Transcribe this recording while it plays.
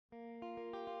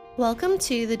Welcome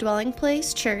to the Dwelling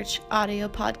Place Church audio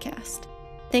podcast.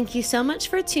 Thank you so much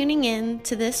for tuning in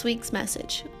to this week's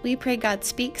message. We pray God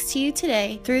speaks to you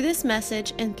today through this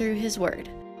message and through His Word.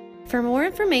 For more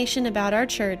information about our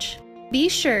church, be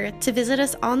sure to visit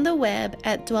us on the web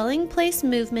at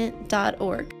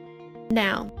dwellingplacemovement.org.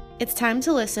 Now, it's time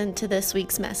to listen to this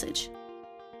week's message.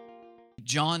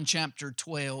 John chapter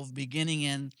 12, beginning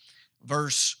in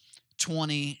verse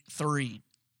 23.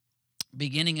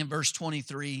 Beginning in verse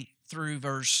 23 through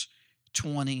verse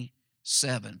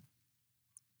 27.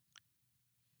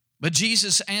 But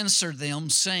Jesus answered them,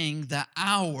 saying, "The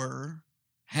hour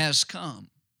has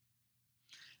come,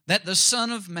 that the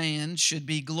Son of Man should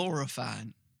be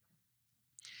glorified.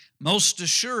 Most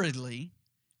assuredly,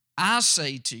 I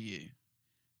say to you,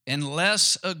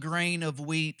 unless a grain of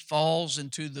wheat falls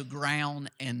into the ground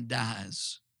and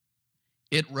dies,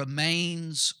 it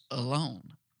remains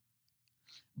alone.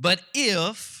 But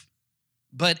if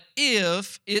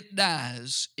it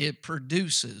dies, it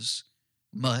produces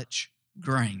much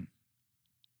grain.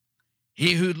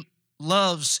 He who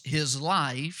loves his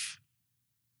life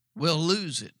will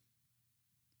lose it,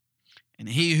 and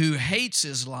he who hates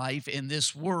his life in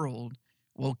this world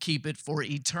will keep it for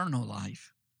eternal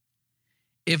life.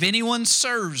 If anyone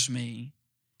serves me,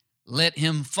 let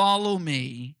him follow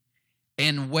me,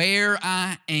 and where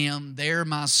I am, there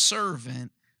my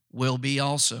servant will be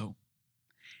also.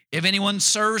 If anyone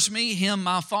serves me, him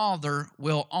my Father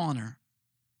will honor.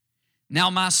 Now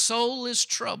my soul is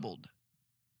troubled,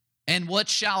 and what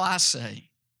shall I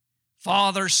say?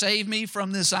 Father, save me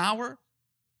from this hour?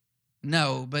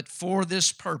 No, but for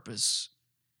this purpose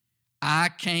I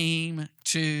came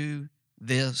to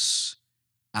this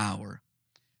hour."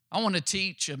 I want to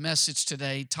teach a message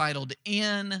today titled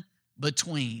In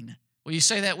Between. Will you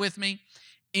say that with me?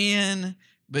 In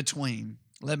between.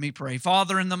 Let me pray.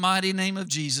 Father, in the mighty name of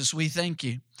Jesus, we thank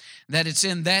you that it's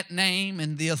in that name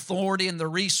and the authority and the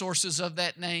resources of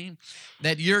that name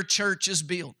that your church is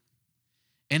built.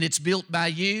 And it's built by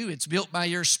you, it's built by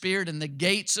your Spirit, and the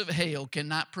gates of hell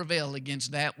cannot prevail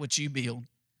against that which you build.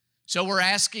 So we're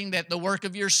asking that the work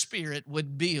of your Spirit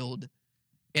would build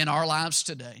in our lives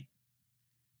today.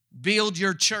 Build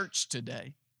your church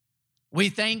today. We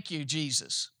thank you,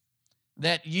 Jesus,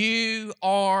 that you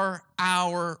are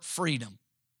our freedom.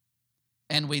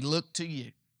 And we look to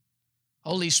you.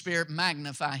 Holy Spirit,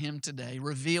 magnify him today.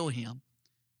 Reveal him.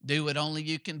 Do what only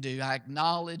you can do. I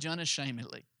acknowledge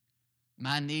unashamedly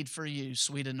my need for you,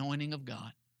 sweet anointing of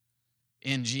God.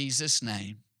 In Jesus'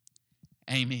 name,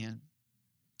 amen.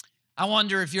 I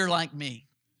wonder if you're like me,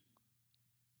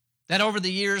 that over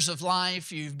the years of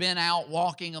life, you've been out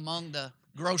walking among the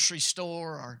grocery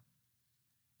store, or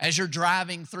as you're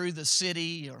driving through the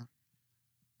city, or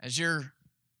as you're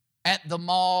at the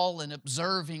mall and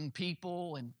observing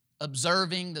people and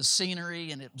observing the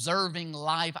scenery and observing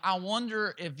life. I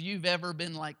wonder if you've ever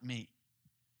been like me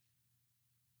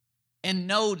and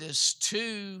noticed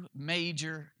two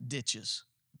major ditches.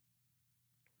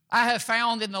 I have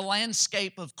found in the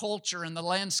landscape of culture and the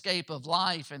landscape of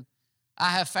life, and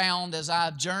I have found as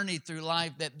I've journeyed through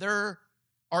life, that there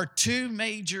are two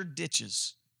major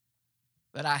ditches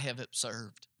that I have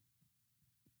observed.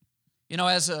 You know,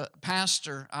 as a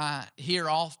pastor, I hear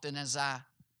often, as I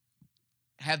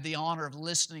have the honor of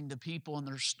listening to people and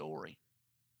their story,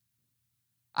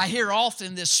 I hear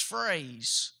often this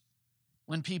phrase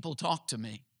when people talk to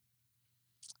me.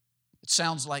 It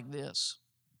sounds like this: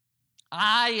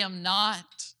 I am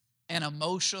not an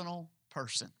emotional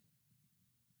person.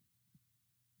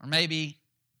 Or maybe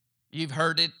you've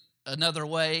heard it another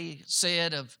way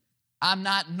said of, I'm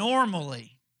not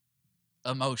normally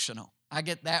emotional. I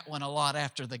get that one a lot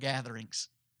after the gatherings.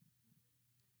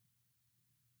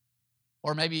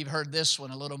 Or maybe you've heard this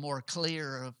one a little more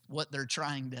clear of what they're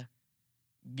trying to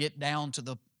get down to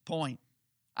the point.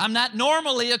 I'm not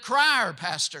normally a crier,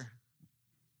 Pastor.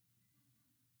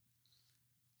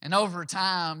 And over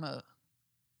time,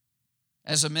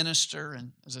 as a minister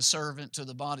and as a servant to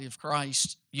the body of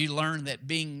Christ, you learn that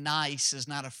being nice is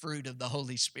not a fruit of the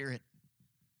Holy Spirit.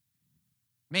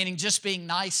 Meaning just being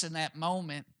nice in that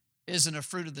moment isn't a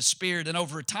fruit of the Spirit. And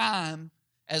over time,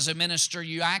 as a minister,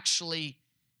 you actually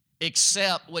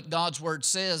accept what God's Word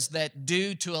says, that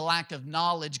due to a lack of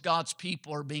knowledge, God's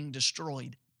people are being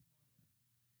destroyed.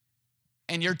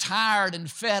 And you're tired and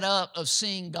fed up of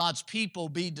seeing God's people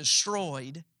be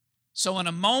destroyed. So in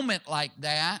a moment like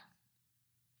that,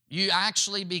 you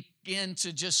actually begin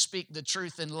to just speak the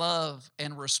truth in love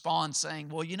and respond saying,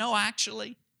 well, you know,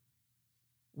 actually,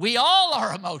 we all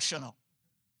are emotional.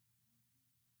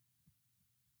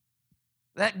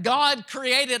 That God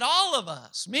created all of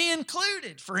us, me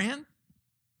included, friend.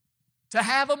 to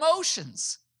have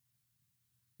emotions.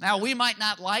 Now, we might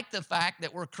not like the fact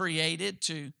that we're created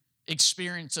to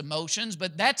experience emotions,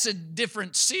 but that's a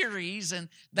different series, and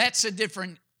that's a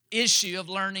different issue of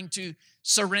learning to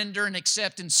surrender and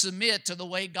accept and submit to the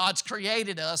way God's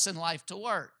created us in life to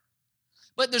work.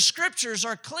 But the scriptures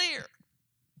are clear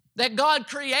that God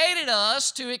created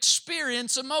us to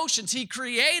experience emotions. He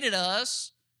created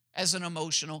us as an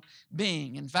emotional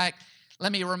being. In fact,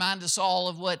 let me remind us all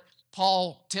of what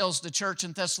Paul tells the church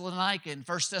in Thessalonica in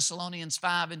 1 Thessalonians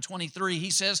 5:23.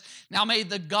 He says, "Now may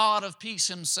the God of peace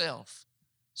himself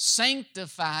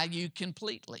sanctify you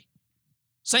completely."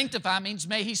 Sanctify means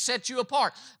may he set you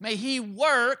apart. May he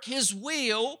work his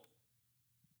will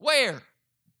where?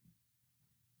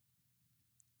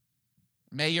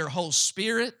 May your whole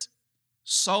spirit,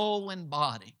 soul, and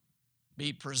body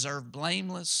be preserved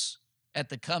blameless at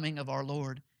the coming of our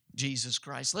Lord Jesus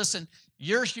Christ. Listen,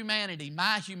 your humanity,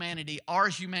 my humanity, our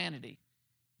humanity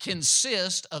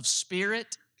consist of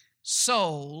spirit,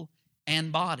 soul,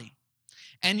 and body.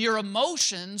 And your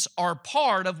emotions are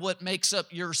part of what makes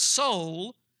up your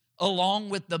soul, along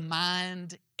with the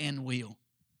mind and will.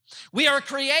 We are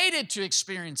created to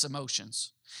experience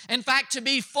emotions. In fact, to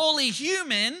be fully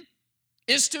human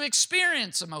is to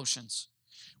experience emotions.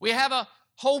 We have a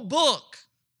whole book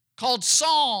called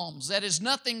Psalms that is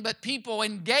nothing but people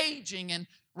engaging and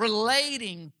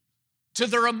relating to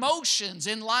their emotions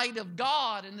in light of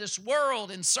God and this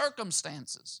world and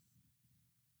circumstances.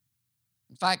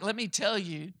 In fact, let me tell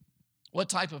you what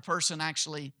type of person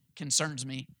actually concerns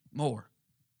me more.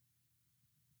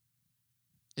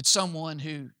 It's someone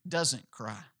who doesn't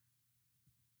cry.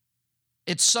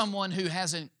 It's someone who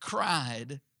hasn't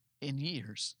cried in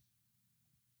years.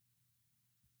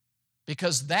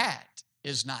 Because that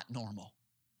is not normal.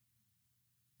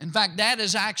 In fact, that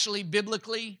is actually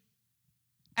biblically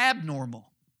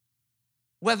abnormal.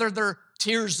 Whether they're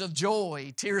tears of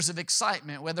joy, tears of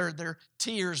excitement, whether they're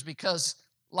tears because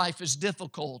life is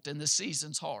difficult and the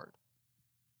season's hard.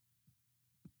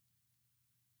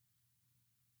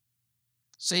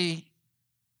 See,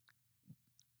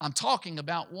 I'm talking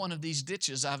about one of these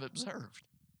ditches I've observed.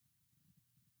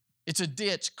 It's a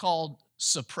ditch called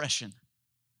suppression.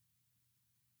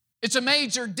 It's a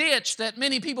major ditch that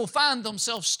many people find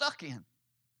themselves stuck in,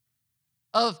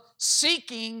 of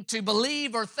seeking to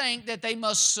believe or think that they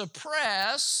must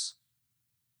suppress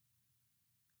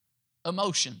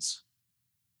emotions.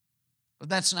 But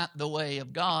that's not the way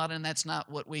of God, and that's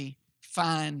not what we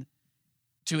find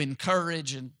to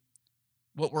encourage and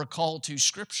what we're called to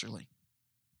scripturally.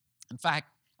 In fact,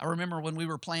 I remember when we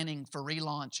were planning for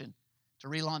relaunch and to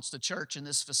relaunch the church in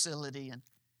this facility, and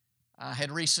I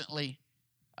had recently,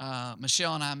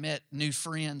 Michelle and I met new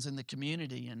friends in the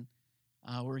community, and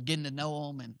we were getting to know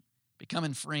them and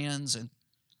becoming friends, and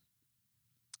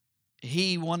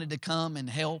he wanted to come and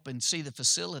help and see the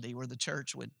facility where the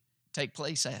church would take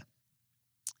place at.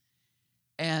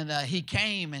 And he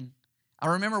came, and I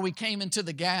remember we came into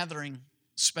the gathering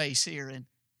space here, and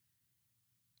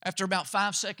after about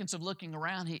 5 seconds of looking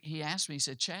around, he asked me, he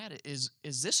said, "Chad, is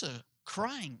this a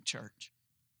crying church?"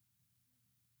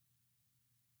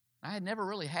 I had never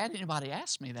really had anybody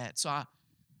ask me that. So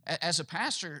as a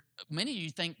pastor, many of you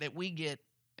think that we get,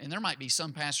 and there might be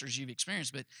some pastors you've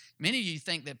experienced, but many of you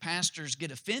think that pastors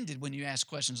get offended when you ask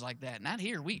questions like that. Not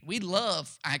here. We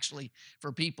love, actually,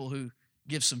 for people who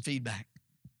give some feedback.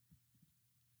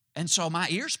 And so my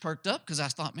ears perked up because I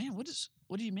thought, man, what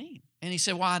do you mean? And he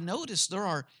said, well, I noticed there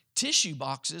are tissue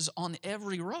boxes on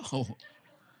every row.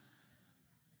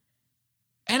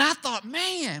 And I thought,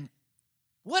 man,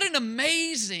 what an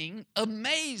amazing,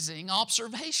 amazing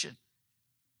observation.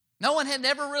 No one had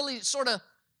ever really sort of,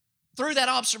 through that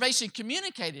observation,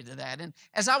 communicated to that. And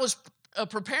as I was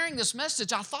preparing this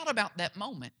message, I thought about that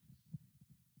moment.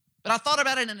 But I thought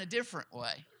about it in a different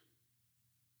way.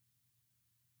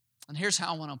 And here's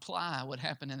how I want to apply what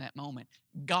happened in that moment.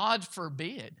 God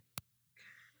forbid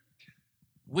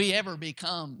we ever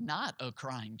become not a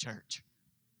crying church.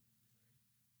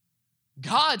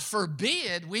 God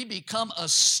forbid we become a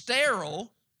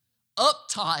sterile,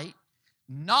 uptight,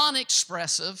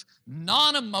 non-expressive,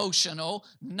 non-emotional,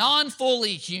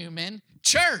 non-fully human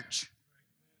church.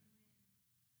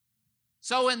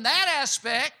 So in that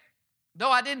aspect,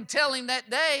 though I didn't tell him that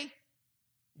day,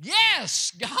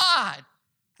 yes, God,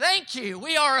 thank you.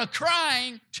 We are a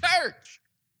crying church.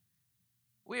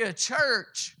 We are a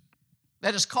church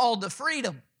that is called to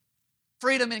freedom.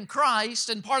 Freedom in Christ,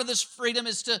 and part of this freedom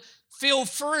is to feel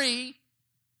free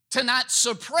to not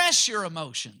suppress your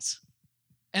emotions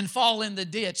and fall in the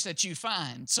ditch that you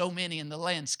find so many in the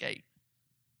landscape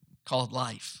called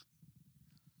life.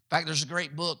 In fact, there's a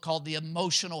great book called The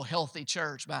Emotional Healthy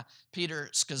Church by Peter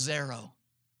Scazzaro.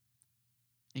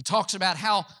 He talks about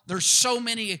how there's so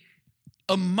many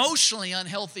emotionally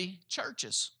unhealthy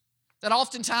churches that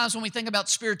oftentimes when we think about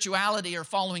spirituality or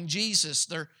following Jesus,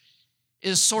 there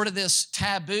is sort of this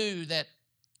taboo that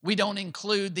we don't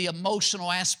include the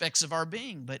emotional aspects of our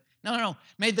being. But no.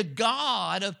 May the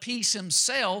God of peace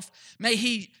himself, may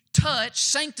he touch,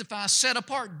 sanctify, set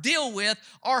apart, deal with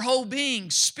our whole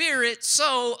being, spirit,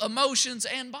 soul, emotions,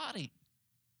 and body.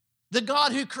 The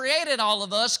God who created all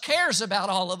of us cares about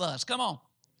all of us. Come on.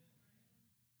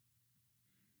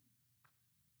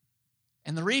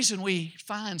 And the reason we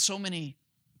find so many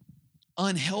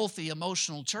unhealthy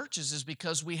emotional churches is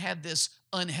because we have this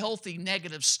unhealthy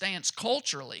negative stance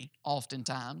culturally,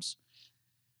 oftentimes,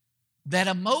 that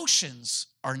emotions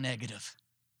are negative.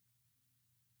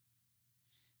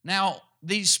 Now,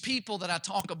 these people that I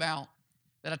talked about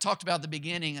at the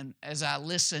beginning, and as I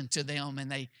listen to them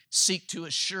and they seek to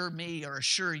assure me or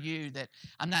assure you that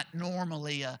I'm not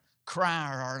normally a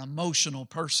crier or an emotional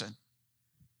person,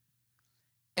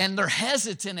 and they're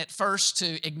hesitant at first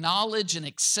to acknowledge and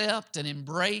accept and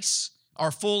embrace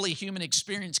our fully human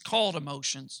experience called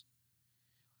emotions.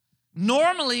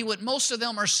 Normally, what most of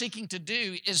them are seeking to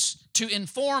do is to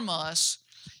inform us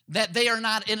that they are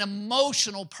not an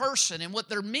emotional person. And what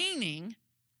they're meaning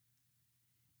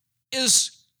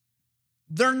is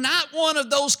they're not one of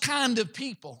those kind of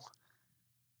people.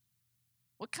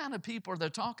 What kind of people are they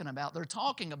talking about? They're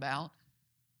talking about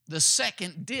the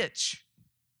second ditch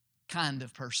kind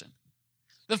of person.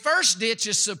 The first ditch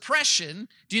is suppression.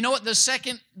 Do you know what the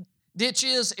second ditch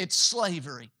is? It's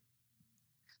slavery.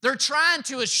 They're trying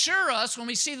to assure us when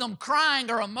we see them crying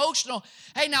or emotional,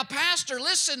 hey, now, pastor,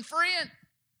 listen, friend,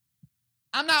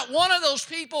 I'm not one of those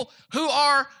people who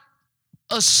are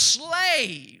a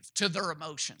slave to their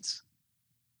emotions,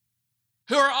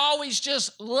 who are always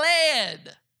just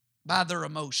led by their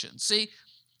emotions. See,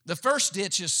 the first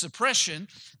ditch is suppression.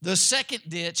 The second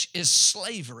ditch is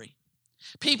slavery.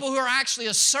 People who are actually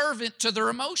a servant to their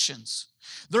emotions.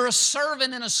 They're a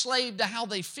servant and a slave to how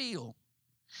they feel.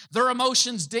 Their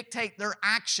emotions dictate their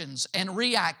actions and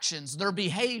reactions, their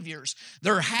behaviors,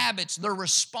 their habits, their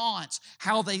response,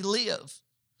 how they live.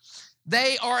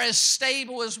 They are as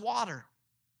stable as water.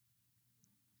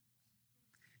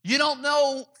 You don't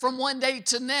know from one day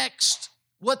to next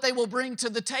what they will bring to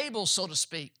the table, so to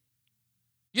speak.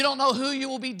 You don't know who you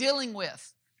will be dealing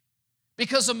with.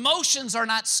 Because emotions are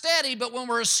not steady, but when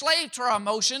we're a slave to our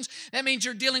emotions, that means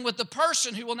you're dealing with the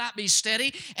person who will not be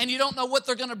steady, and you don't know what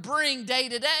they're going to bring day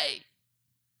to day.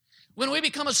 When we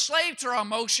become a slave to our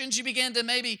emotions, you begin to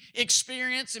maybe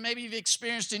experience, and maybe you've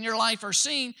experienced in your life or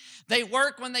seen, they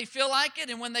work when they feel like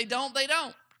it, and when they don't, they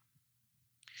don't.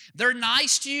 They're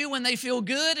nice to you when they feel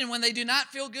good, and when they do not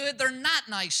feel good, they're not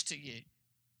nice to you.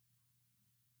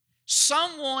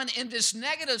 Someone in this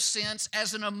negative sense,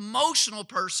 as an emotional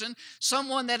person,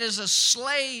 someone that is a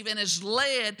slave and is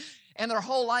led, and their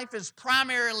whole life is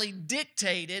primarily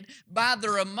dictated by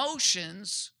their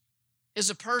emotions, is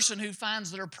a person who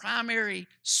finds their primary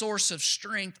source of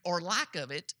strength or lack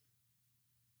of it,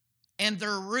 and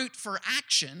their root for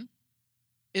action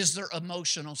is their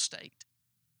emotional state.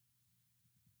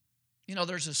 You know,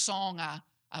 there's a song,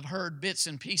 I've heard bits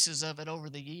and pieces of it over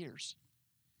the years.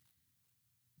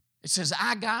 It says,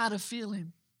 I got a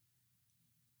feeling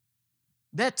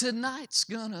that tonight's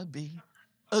gonna be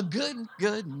a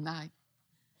good night.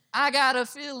 I got a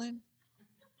feeling.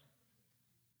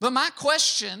 But my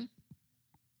question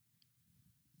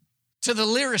to the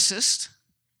lyricist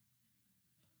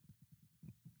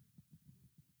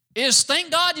is,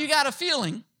 thank God you got a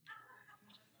feeling,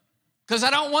 because I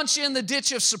don't want you in the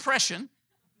ditch of suppression.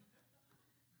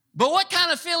 But what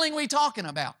kind of feeling are we talking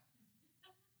about?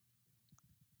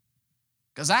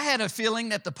 Because I had a feeling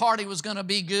that the party was going to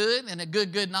be good and a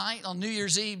good night on New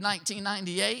Year's Eve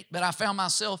 1998, but I found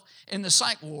myself in the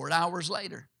psych ward hours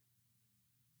later.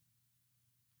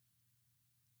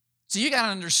 So you got to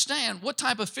understand, what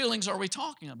type of feelings are we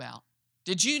talking about?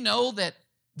 Did you know that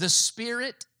the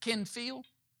spirit can feel?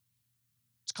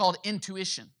 It's called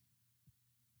intuition.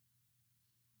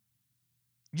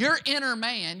 Your inner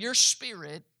man, your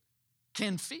spirit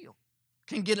can feel,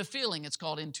 can get a feeling. It's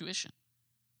called intuition.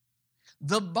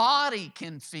 The body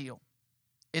can feel.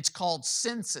 It's called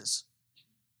senses,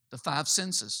 the 5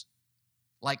 senses,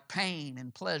 like pain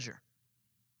and pleasure.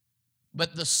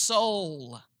 But the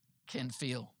soul can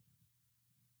feel.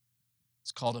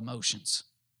 It's called emotions.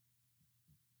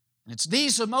 And it's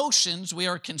these emotions we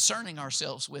are concerning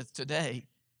ourselves with today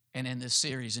and in this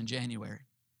series in January.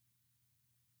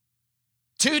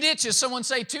 2 ditches. Someone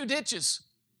say 2 ditches.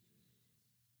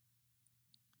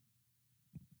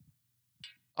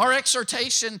 Our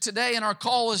exhortation today and our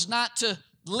call is not to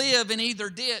live in either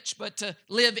ditch, but to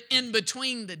live in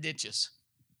between the ditches.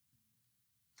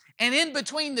 And in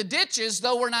between the ditches,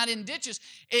 though we're not in ditches,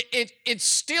 it's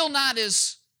still not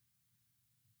as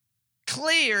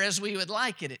clear as we would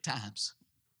like it at times.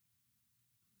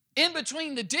 In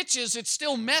between the ditches, it's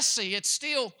still messy.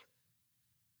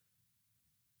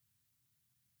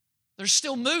 There's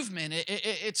still movement.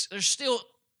 There's still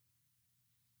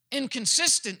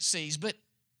inconsistencies, but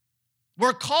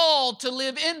we're called to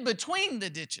live in between the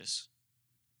ditches.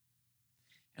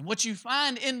 And what you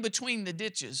find in between the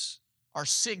ditches are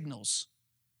signals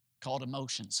called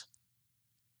emotions.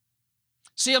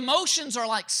 See, emotions are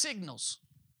like signals.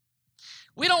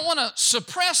 We don't want to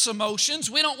suppress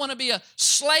emotions. We don't want to be a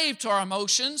slave to our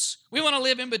emotions. We want to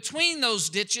live in between those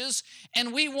ditches,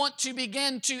 and we want to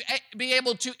begin to be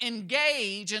able to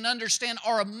engage and understand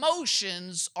our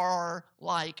emotions are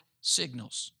like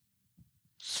signals.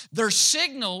 They're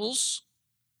signals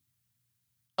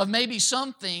of maybe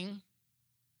something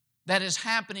that is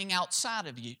happening outside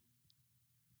of you.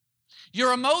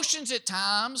 Your emotions at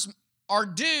times are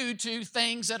due to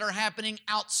things that are happening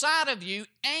outside of you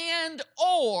and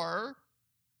or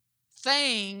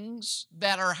things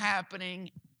that are happening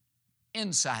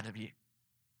inside of you.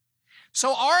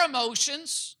 So our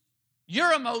emotions,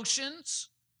 your emotions,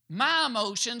 my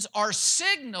emotions are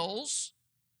signals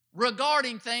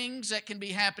regarding things that can be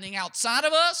happening outside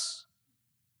of us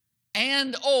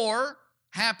and or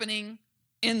happening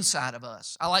inside of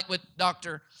us. I like what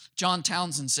Dr. John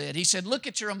Townsend said. He said, look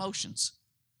at your emotions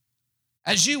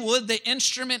as you would the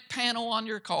instrument panel on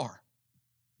your car.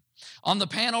 On the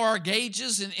panel are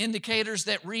gauges and indicators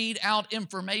that read out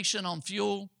information on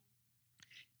fuel,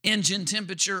 engine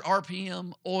temperature,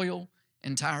 RPM, oil,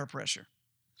 and tire pressure.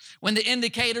 When the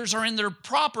indicators are in their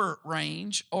proper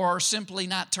range or are simply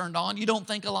not turned on, you don't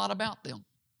think a lot about them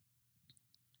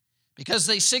because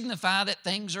they signify that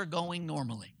things are going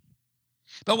normally.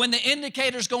 But when the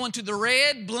indicators go into the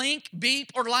red, blink,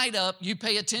 beep, or light up, you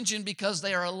pay attention because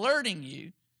they are alerting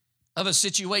you of a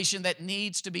situation that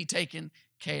needs to be taken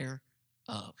care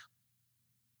of.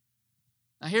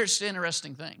 Now here's the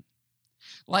interesting thing.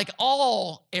 Like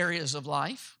all areas of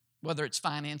life, whether it's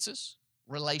finances,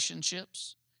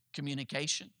 relationships,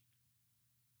 communication,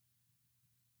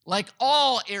 like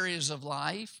all areas of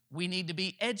life, we need to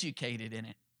be educated in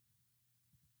it.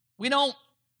 We don't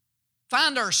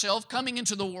find ourselves coming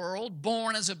into the world,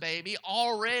 born as a baby,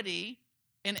 already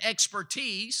in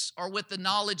expertise or with the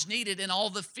knowledge needed in all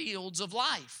the fields of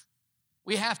life.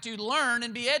 We have to learn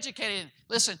and be educated.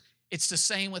 Listen, it's the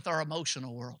same with our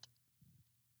emotional world.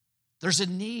 There's a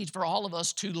need for all of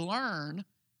us to learn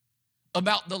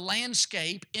about the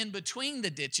landscape in between the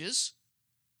ditches,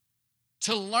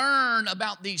 to learn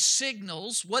about these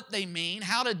signals, what they mean,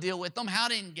 how to deal with them, how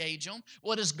to engage them,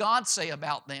 what does God say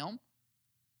about them,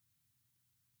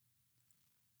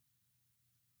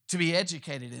 to be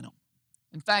educated in them.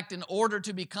 In fact, in order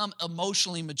to become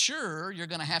emotionally mature, you're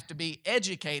going to have to be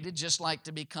educated, just like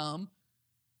to become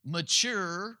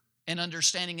mature and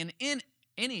understanding in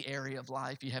any area of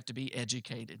life, you have to be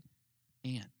educated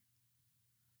in.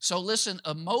 So listen,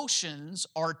 emotions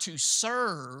are to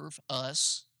serve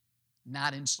us,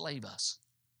 not enslave us.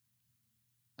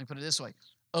 Let me put it this way.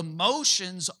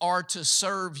 Emotions are to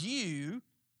serve you,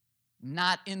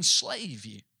 not enslave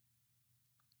you.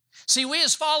 See, we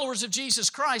as followers of Jesus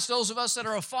Christ, those of us that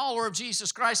are a follower of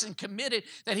Jesus Christ and committed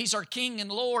that He's our King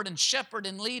and Lord and shepherd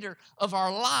and leader of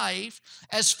our life,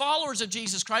 as followers of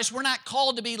Jesus Christ, we're not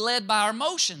called to be led by our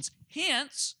emotions.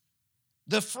 Hence,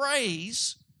 the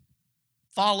phrase,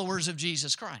 followers of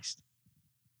Jesus Christ.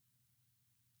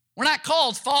 We're not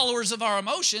called followers of our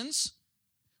emotions.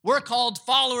 We're called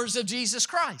followers of Jesus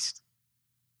Christ.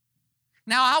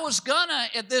 Now, I was gonna,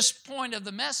 at this point of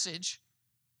the message,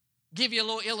 give you a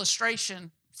little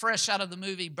illustration fresh out of the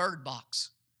movie Bird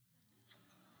Box.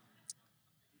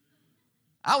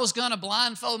 I was going to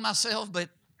blindfold myself, but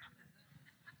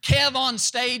Kev on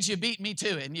stage, you beat me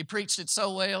to it, and you preached it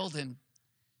so well, then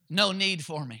no need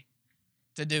for me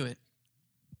to do it.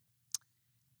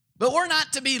 But we're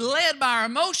not to be led by our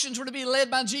emotions, we're to be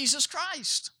led by Jesus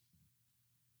Christ.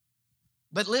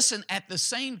 But listen, at the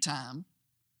same time,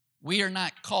 we are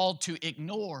not called to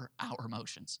ignore our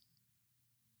emotions.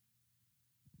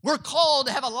 We're called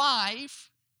to have a life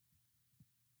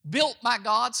built by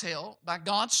God's help, by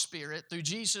God's Spirit, through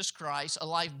Jesus Christ, a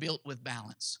life built with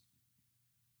balance.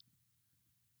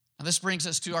 Now this brings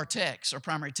us to our text, our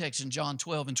primary text in John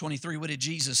 12 and 23. What did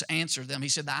Jesus answer them? He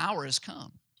said, the hour has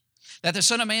come, that the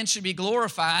Son of Man should be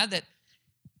glorified, that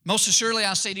Most assuredly,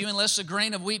 I say to you, unless a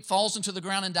grain of wheat falls into the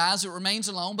ground and dies, it remains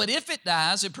alone. But if it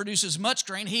dies, it produces much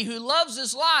grain. He who loves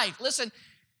his life, listen,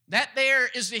 that there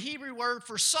is the Hebrew word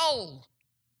for soul.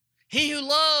 He who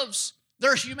loves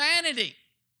their humanity.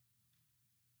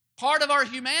 Part of our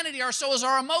humanity, our soul, is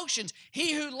our emotions.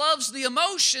 He who loves the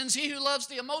emotions, he who loves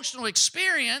the emotional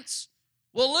experience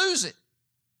will lose it.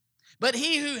 But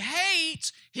he who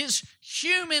hates his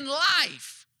human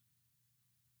life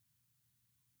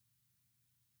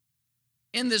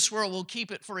in this world will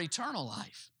keep it for eternal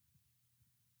life.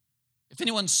 If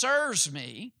anyone serves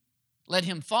me, let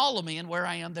him follow me, and where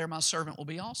I am, there my servant will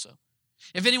be also.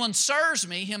 If anyone serves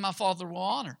me, him my Father will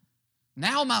honor.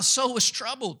 Now my soul is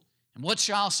troubled. And what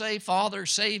shall I say? Father,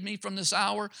 save me from this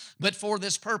hour. But for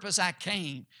this purpose I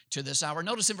came to this hour.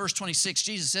 Notice in verse 26,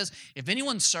 Jesus says, if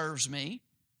anyone serves me,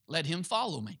 let him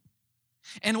follow me.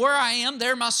 And where I am,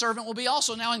 there my servant will be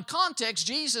also. Now in context,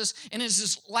 Jesus, in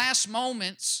his last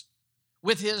moments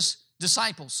with his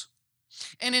disciples.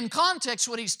 And in context,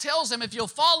 what he tells them, if you'll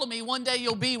follow me, one day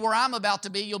you'll be where I'm about to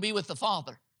be. You'll be with the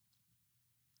Father.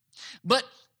 But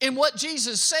in what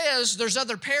Jesus says, there's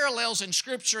other parallels in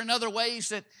Scripture and other ways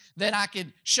that I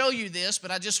could show you this,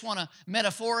 but I just want to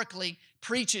metaphorically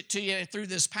preach it to you through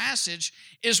this passage,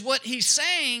 is what he's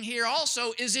saying here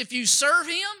also is if you serve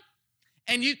him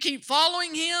and you keep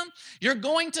following him, you're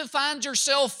going to find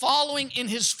yourself following in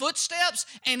his footsteps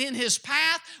and in his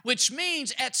path, which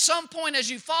means at some point as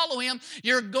you follow him,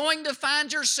 you're going to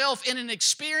find yourself in an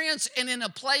experience and in a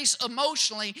place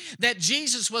emotionally that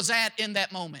Jesus was at in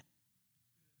that moment.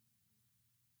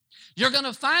 You're going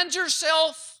to find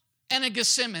yourself in a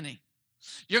Gethsemane.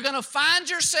 You're going to find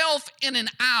yourself in an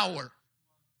hour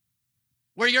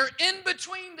where you're in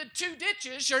between the two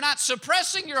ditches. You're not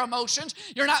suppressing your emotions.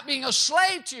 You're not being a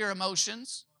slave to your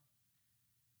emotions.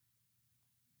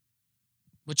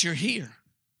 But you're here.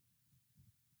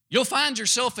 You'll find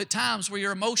yourself at times where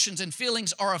your emotions and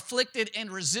feelings are afflicted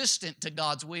and resistant to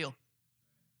God's will.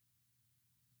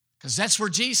 Because that's where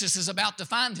Jesus is about to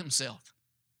find himself.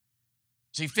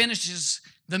 So he finishes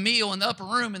the meal in the upper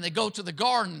room and they go to the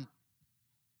garden.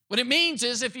 What it means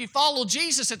is if you follow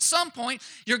Jesus at some point,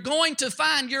 you're going to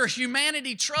find your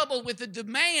humanity troubled with the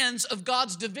demands of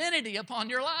God's divinity upon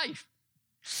your life.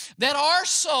 That our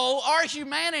soul, our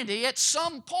humanity, at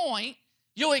some point,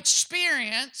 you'll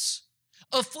experience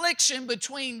affliction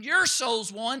between your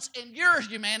soul's wants and your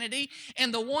humanity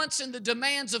and the wants and the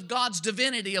demands of God's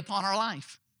divinity upon our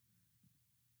life.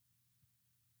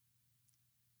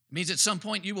 It means at some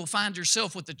point you will find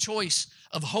yourself with the choice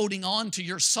of holding on to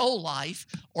your soul life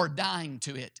or dying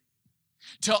to it.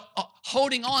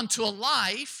 Holding on to a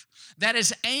life that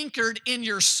is anchored in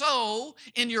your soul,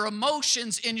 in your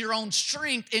emotions, in your own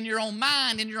strength, in your own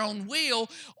mind, in your own will,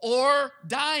 or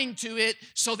dying to it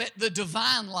so that the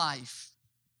divine life,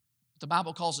 the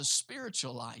Bible calls a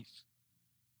spiritual life,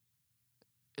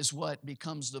 is what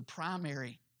becomes the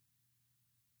primary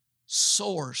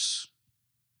source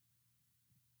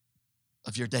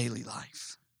of your daily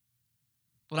life.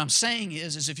 What I'm saying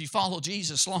is if you follow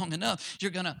Jesus long enough,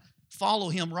 you're going to follow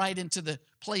him right into the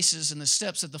places and the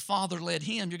steps that the Father led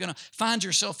him. You're going to find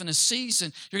yourself in a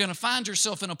season, you're going to find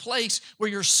yourself in a place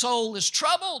where your soul is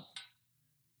troubled.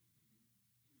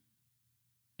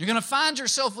 You're going to find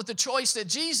yourself with the choice that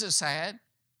Jesus had.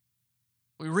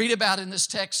 We read about in this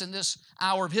text, in this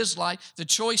hour of his life, the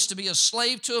choice to be a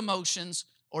slave to emotions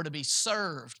or to be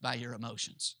served by your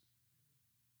emotions.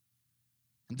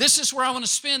 This is where I want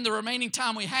to spend the remaining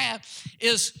time we have,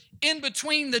 is in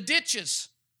between the ditches.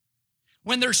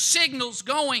 When there's signals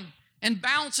going and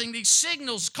bouncing, these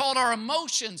signals called our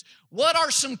emotions, what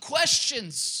are some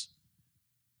questions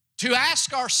to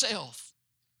ask ourselves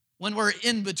when we're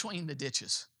in between the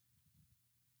ditches?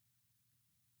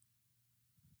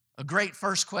 A great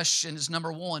first question is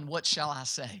number one, what shall I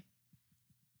say?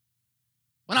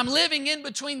 When I'm living in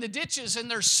between the ditches and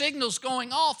there's signals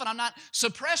going off and I'm not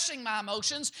suppressing my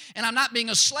emotions and I'm not being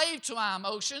a slave to my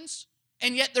emotions,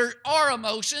 and yet there are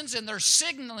emotions and they're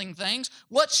signaling things,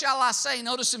 what shall I say?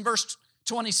 Notice in verse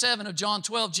 27 of John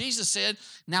 12, Jesus said,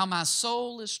 now my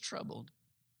soul is troubled,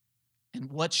 and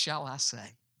what shall I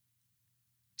say?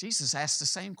 Jesus asked the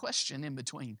same question in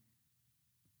between.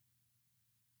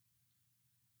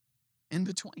 In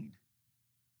between.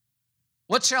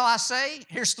 What shall I say?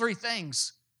 Here's three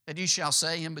things that you shall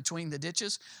say in between the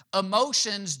ditches.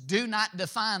 Emotions do not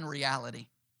define reality.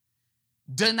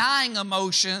 Denying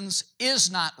emotions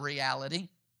is not reality.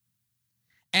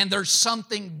 And there's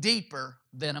something deeper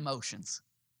than emotions.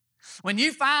 When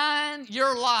you find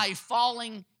your life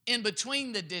falling in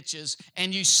between the ditches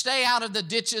and you stay out of the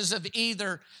ditches of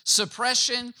either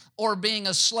suppression or being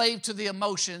a slave to the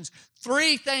emotions,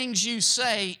 three things you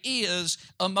say is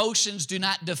emotions do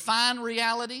not define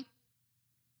reality.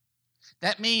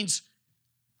 That means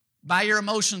by your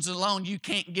emotions alone, you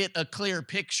can't get a clear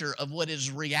picture of what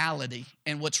is reality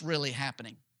and what's really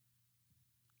happening.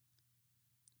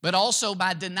 But also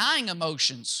by denying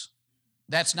emotions,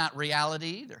 that's not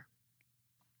reality either.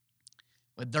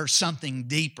 But there's something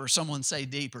deeper, someone say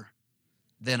deeper,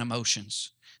 than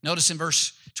emotions. Notice in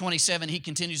verse 27, he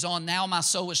continues on, now my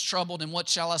soul is troubled, and what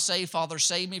shall I say? Father,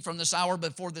 save me from this hour,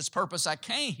 but for this purpose I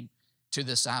came to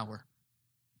this hour.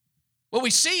 What we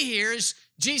see here is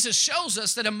Jesus shows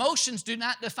us that emotions do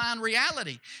not define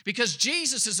reality because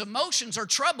Jesus' emotions are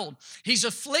troubled. He's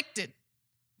afflicted.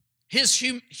 His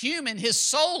his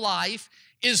soul life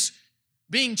is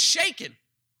being shaken,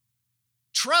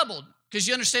 troubled. Because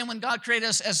you understand when God created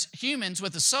us as humans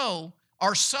with a soul,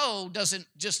 our soul doesn't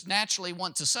just naturally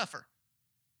want to suffer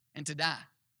and to die.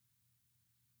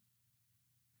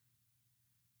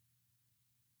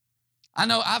 I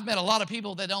know I've met a lot of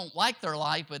people that don't like their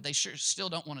life, but they sure still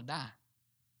don't want to die.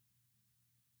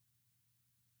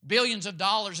 Billions of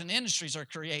dollars in industries are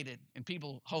created and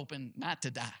people hoping not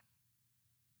to die.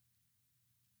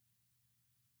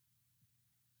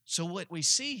 So what we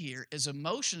see here is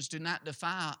emotions do not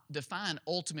define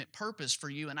ultimate purpose for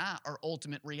you and I or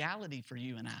ultimate reality for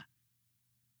you and I.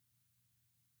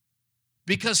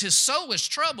 Because his soul is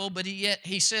troubled, but yet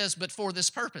he says, but for this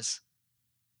purpose.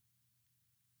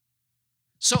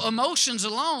 So emotions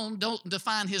alone don't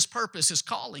define his purpose, his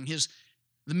calling,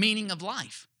 the meaning of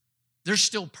life. There's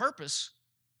still purpose.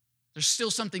 There's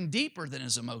still something deeper than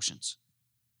his emotions.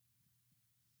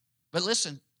 But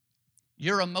listen,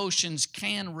 your emotions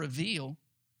can reveal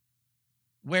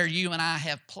where you and I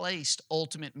have placed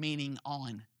ultimate meaning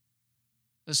on.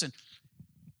 Listen,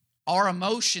 our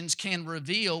emotions can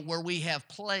reveal where we have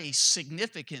placed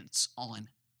significance on.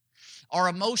 Our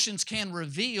emotions can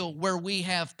reveal where we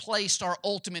have placed our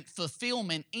ultimate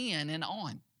fulfillment in and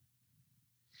on.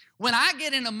 When I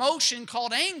get an emotion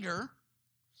called anger,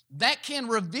 that can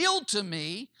reveal to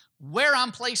me where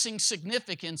I'm placing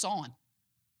significance on.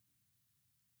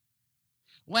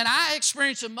 When I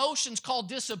experience emotions called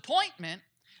disappointment,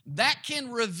 that can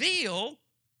reveal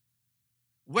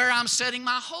where I'm setting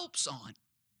my hopes on.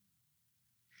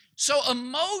 So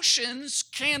emotions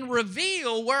can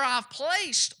reveal where I've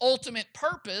placed ultimate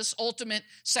purpose, ultimate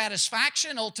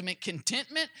satisfaction, ultimate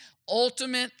contentment,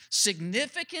 ultimate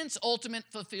significance, ultimate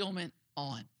fulfillment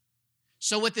on.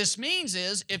 So what this means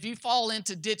is if you fall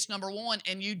into ditch number one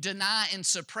and you deny and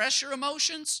suppress your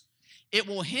emotions, it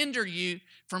will hinder you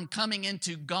from coming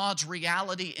into God's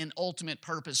reality and ultimate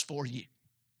purpose for you.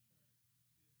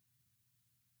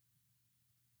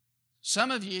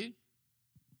 Some of you,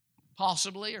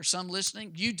 possibly, or some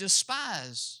listening, you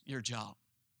despise your job.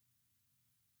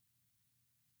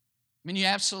 I mean, you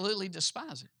absolutely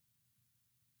despise it.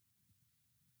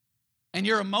 And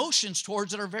your emotions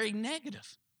towards it are very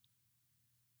negative.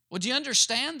 Would you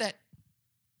understand that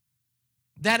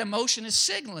that emotion is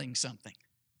signaling something?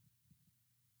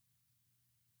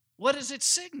 What is it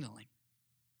signaling?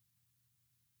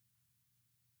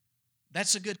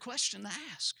 That's a good question to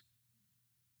ask.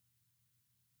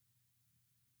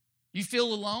 You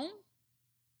feel alone?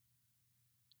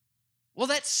 Well,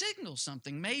 that signals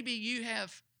something. Maybe you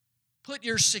have put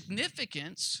your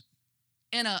significance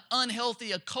in an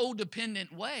unhealthy, a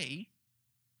codependent way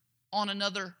on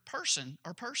another person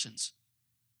or persons.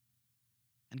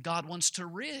 And God wants to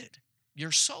rid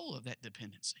your soul of that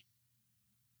dependency.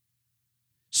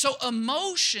 So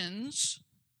emotions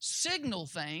signal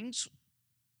things,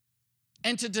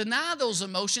 and to deny those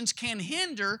emotions can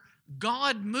hinder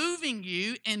God moving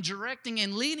you and directing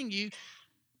and leading you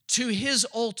to his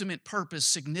ultimate purpose,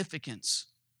 significance,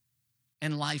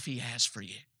 and life he has for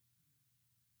you.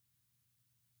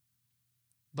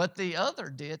 But the other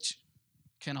ditch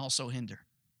can also hinder.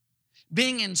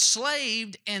 Being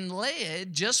enslaved and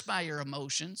led just by your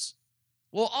emotions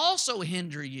will also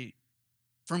hinder you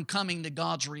from coming to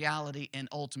God's reality and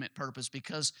ultimate purpose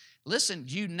because, listen,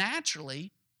 you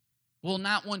naturally will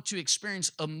not want to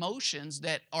experience emotions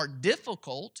that are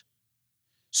difficult.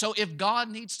 So if God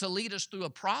needs to lead us through a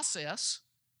process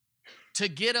to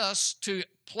get us to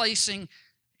placing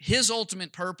his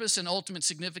ultimate purpose and ultimate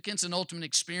significance and ultimate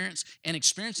experience and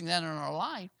experiencing that in our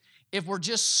life, if we're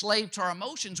just slave to our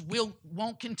emotions, we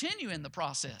won't continue in the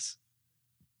process.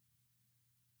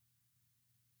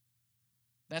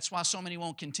 That's why so many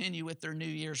won't continue with their New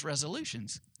Year's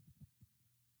resolutions.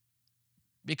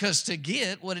 Because to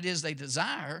get what it is they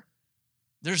desire,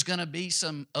 There's going to be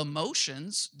some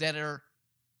emotions that are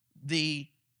the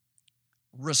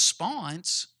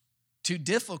response to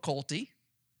difficulty,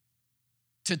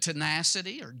 to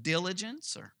tenacity or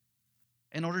diligence, or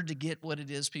in order to get what it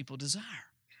is people desire.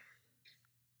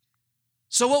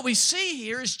 So what we see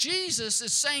here is Jesus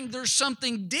is saying there's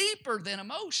something deeper than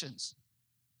emotions.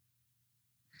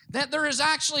 That there is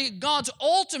actually God's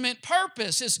ultimate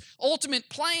purpose, His ultimate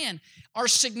plan, our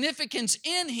significance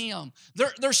in Him.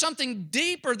 There's something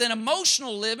deeper than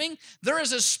emotional living. There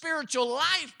is a spiritual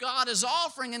life God is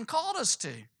offering and called us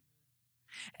to.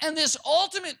 And this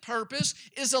ultimate purpose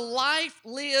is a life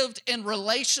lived in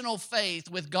relational faith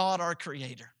with God our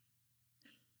Creator.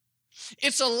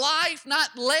 It's a life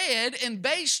not led and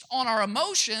based on our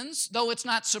emotions, though it's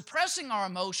not suppressing our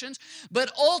emotions,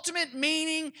 but ultimate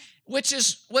meaning, which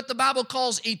is what the Bible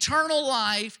calls eternal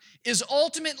life, is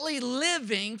ultimately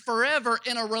living forever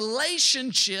in a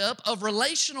relationship of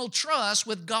relational trust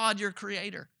with God, your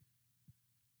Creator.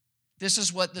 This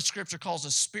is what the Scripture calls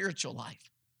a spiritual life.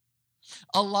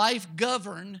 A life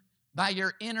governed by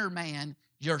your inner man,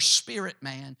 your spirit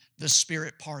man, the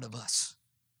spirit part of us.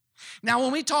 Now,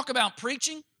 when we talk about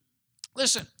preaching,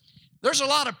 listen, there's a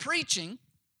lot of preaching,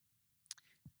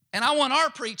 and I want our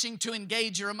preaching to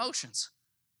engage your emotions.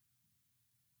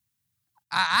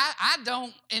 I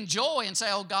don't enjoy and say,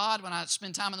 oh, God, when I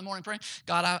spend time in the morning praying,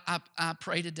 God, I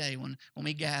pray today when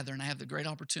we gather and I have the great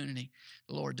opportunity,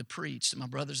 Lord, to preach to my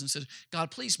brothers and sisters.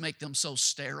 God, please make them so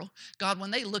sterile. God,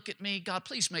 when they look at me, God,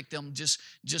 please make them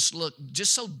just look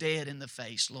just so dead in the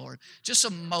face, Lord, just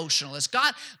emotionless.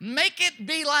 God, make it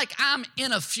be like I'm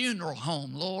in a funeral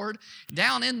home, Lord,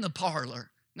 down in the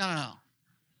parlor. No.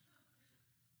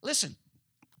 Listen,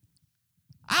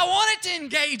 I want it to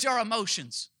engage our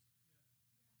emotions.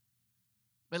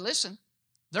 But listen,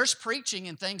 there's preaching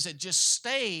and things that just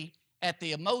stay at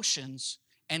the emotions,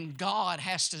 and God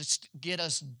has to get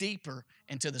us deeper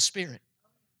into the Spirit.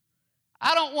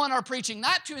 I don't want our preaching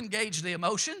not to engage the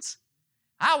emotions.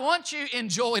 I want you to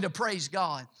enjoy to praise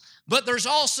God. But there's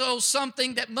also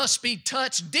something that must be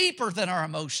touched deeper than our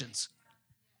emotions.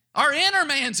 Our inner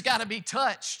man's got to be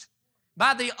touched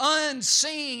by the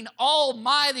unseen,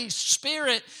 almighty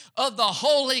Spirit of the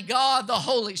Holy God, the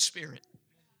Holy Spirit.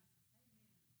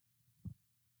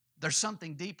 There's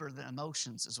something deeper than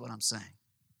emotions, is what I'm saying.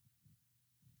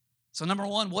 So number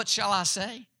one, what shall I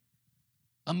say?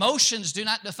 Emotions do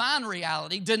not define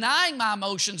reality. Denying my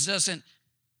emotions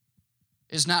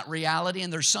is not reality,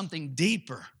 and there's something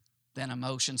deeper than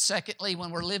emotion. Secondly,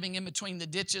 when we're living in between the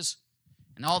ditches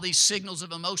and all these signals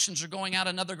of emotions are going out,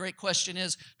 another great question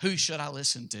is, who should I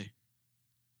listen to?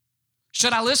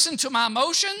 Should I listen to my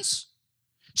emotions?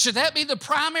 Should that be the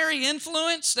primary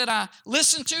influence that I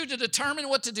listen to determine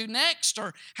what to do next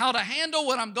or how to handle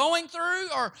what I'm going through?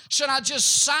 Or should I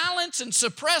just silence and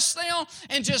suppress them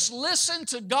and just listen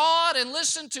to God and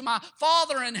listen to my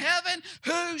Father in heaven?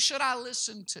 Who should I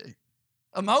listen to?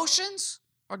 Emotions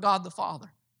or God the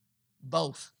Father?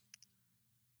 Both.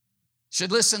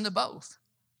 Should listen to both.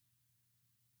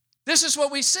 This is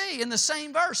what we see in the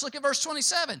same verse. Look at verse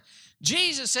 27.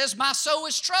 Jesus says, my soul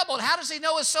is troubled. How does he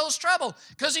know his soul's troubled?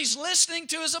 Because he's listening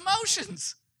to his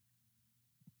emotions.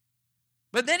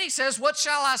 But then he says, what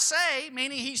shall I say?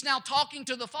 Meaning he's now talking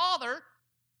to the Father.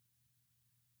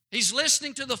 He's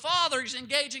listening to the Father. He's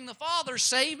engaging the Father.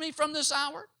 Save me from this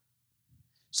hour.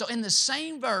 So in the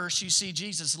same verse, you see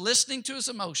Jesus listening to his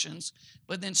emotions,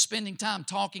 but then spending time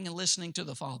talking and listening to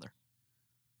the Father.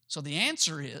 So the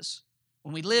answer is,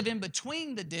 when we live in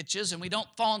between the ditches and we don't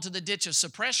fall into the ditch of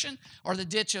suppression or the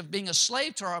ditch of being a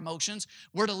slave to our emotions,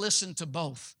 we're to listen to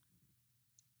both.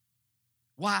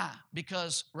 Why?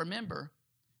 Because remember,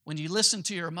 when you listen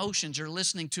to your emotions, you're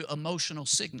listening to emotional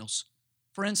signals.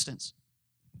 For instance,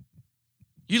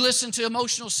 you listen to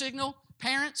emotional signal,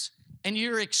 parents, and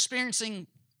you're experiencing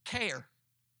care.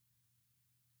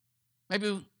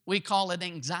 Maybe we call it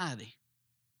anxiety.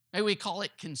 Maybe we call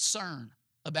it concern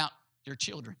about your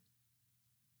children.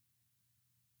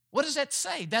 What does that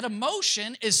say? That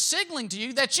emotion is signaling to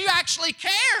you that you actually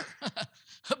care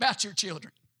about your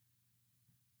children.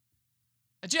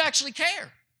 That you actually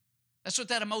care. That's what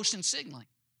that emotion's signaling.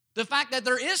 The fact that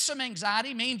there is some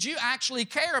anxiety means you actually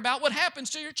care about what happens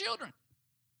to your children.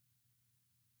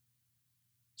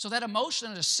 So that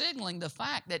emotion is signaling the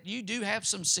fact that you do have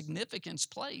some significance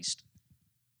placed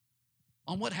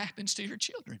on what happens to your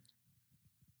children.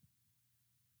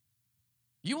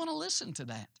 You want to listen to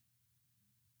that.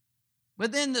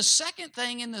 But then the second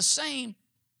thing in the same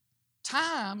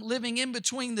time, living in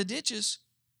between the ditches,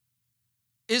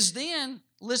 is then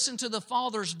listen to the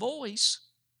Father's voice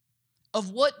of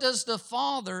what does the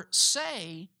Father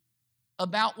say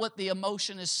about what the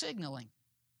emotion is signaling.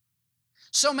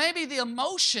 So maybe the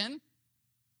emotion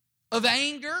of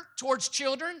anger towards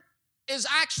children is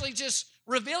actually just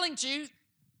revealing to you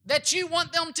that you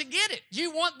want them to get it. You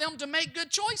want them to make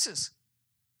good choices.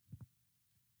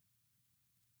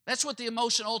 That's what the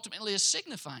emotion ultimately is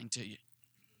signifying to you.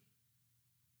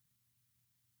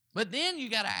 But then you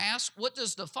got to ask, what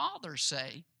does the Father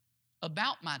say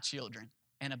about my children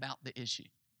and about the issue?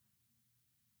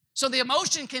 So the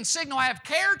emotion can signal I have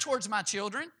care towards my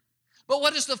children, but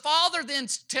what does the Father then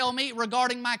tell me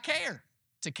regarding my care?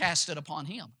 To cast it upon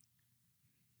Him.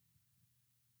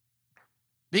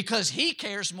 Because He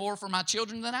cares more for my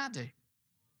children than I do.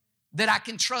 That I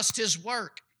can trust His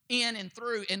work in and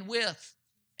through and with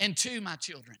and to my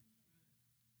children.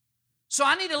 So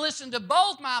I need to listen to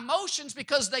both my emotions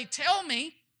because they tell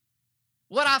me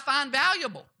what I find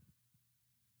valuable.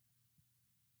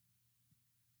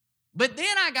 But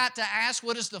then I got to ask,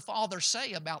 what does the Father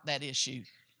say about that issue?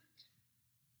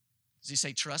 Does He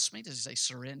say, trust me? Does He say,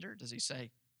 surrender? Does He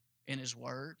say, in His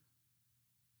Word,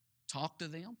 talk to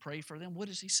them, pray for them? What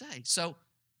does He say? So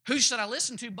who should I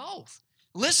listen to? Both.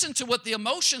 Listen to what the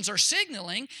emotions are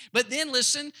signaling, but then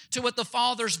listen to what the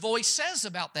Father's voice says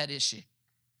about that issue.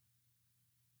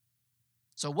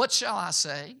 So what shall I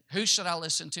say? Who should I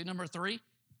listen to? Number 3,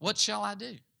 what shall I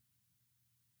do?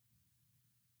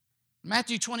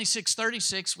 Matthew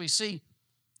 26:36, we see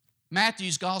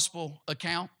Matthew's gospel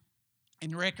account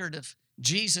and record of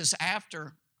Jesus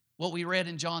after what we read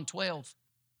in John 12.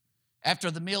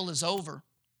 After the meal is over,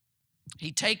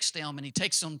 He takes them and He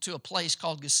takes them to a place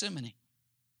called Gethsemane.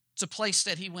 It's a place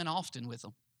that He went often with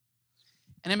them.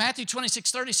 And in Matthew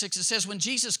 26:36, it says, when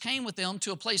Jesus came with them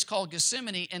to a place called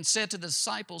Gethsemane and said to the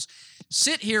disciples,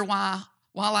 sit here while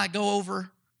I go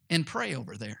over and pray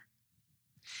over there.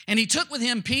 And He took with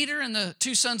Him Peter and the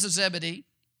 2 sons of Zebedee,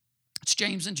 it's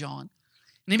James and John,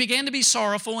 and He began to be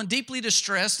sorrowful and deeply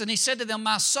distressed, and He said to them,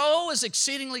 my soul is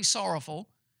exceedingly sorrowful,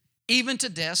 even to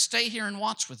death. Stay here and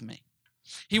watch with me.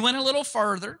 He went a little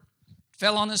further,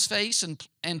 fell on His face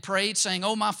and prayed, saying,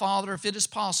 oh, my Father, if it is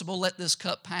possible, let this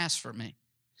cup pass from me.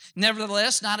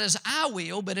 Nevertheless, not as I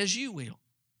will, but as you will.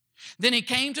 Then He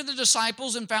came to the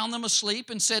disciples and found them asleep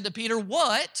and said to Peter,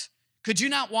 what? Could you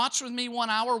not watch with me 1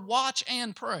 hour? Watch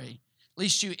and pray,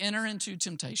 lest you enter into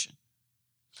temptation.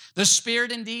 The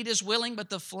spirit indeed is willing, but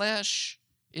the flesh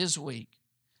is weak.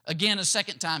 Again, a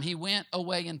second time, He went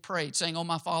away and prayed, saying, oh,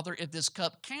 my Father, if this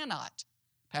cup cannot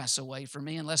pass away from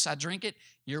me unless I drink it,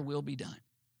 your will be done.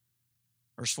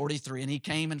 Verse 43, and He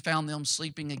came and found them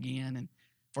sleeping again, and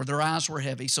for their eyes were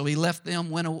heavy. So He left them,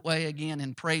 went away again,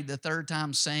 and prayed the third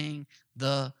time, saying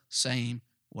the same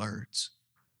words.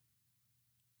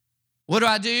 What do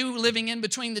I do living in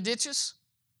between the ditches?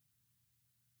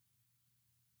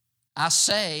 I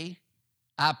say,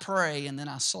 I pray, and then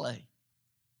I slay.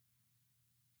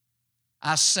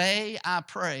 I say, I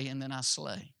pray, and then I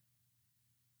slay.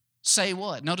 Say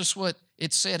what? Notice what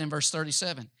it said in verse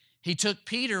 37. He took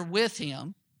Peter with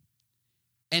Him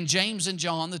and James and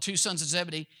John, the 2 sons of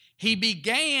Zebedee. He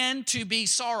began to be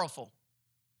sorrowful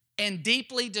and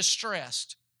deeply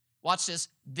distressed. Watch this.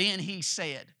 Then He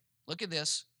said, look at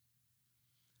this.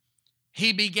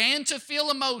 He began to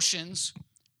feel emotions.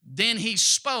 Then He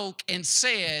spoke and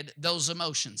said those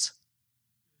emotions.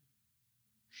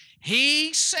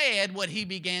 He said what He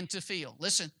began to feel.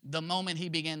 Listen, the moment He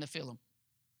began to feel them.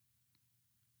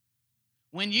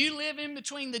 When you live in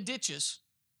between the ditches,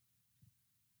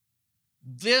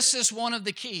 this is one of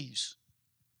the keys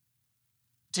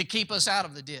to keep us out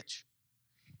of the ditch.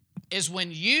 Is when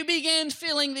you begin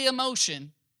feeling the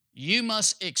emotion, you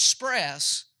must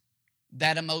express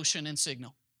that emotion and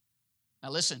signal.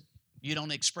 Now listen, you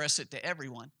don't express it to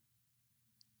everyone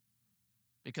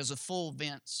because a fool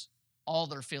vents all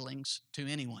their feelings to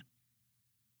anyone.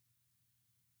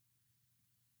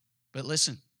 But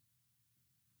listen,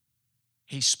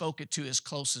 He spoke it to His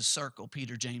closest circle,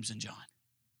 Peter, James, and John.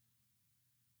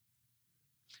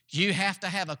 You have to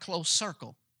have a close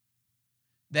circle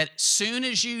that as soon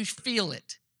as you feel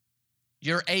it,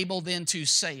 you're able then to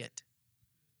say it.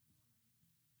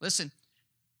 Listen,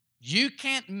 you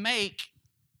can't make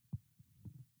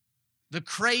the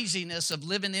craziness of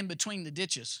living in between the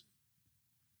ditches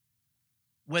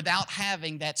without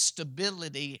having that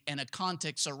stability and a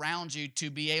context around you to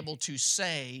be able to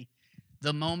say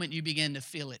the moment you begin to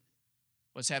feel it,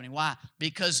 what's happening. Why?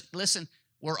 Because, listen,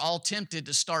 we're all tempted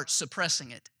to start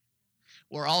suppressing it.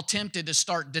 We're all tempted to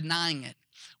start denying it.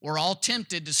 We're all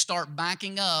tempted to start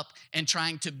backing up and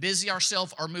trying to busy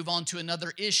ourselves or move on to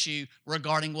another issue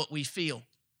regarding what we feel.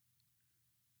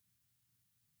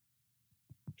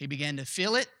 He began to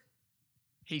feel it.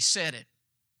 He said it.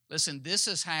 Listen, this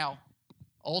is how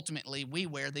ultimately we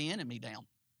wear the enemy down.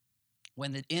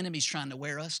 When the enemy's trying to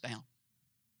wear us down.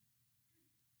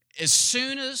 As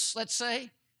soon as, let's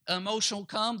say, an emotion will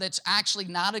come that's actually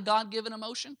not a God-given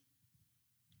emotion,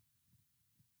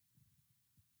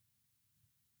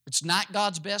 it's not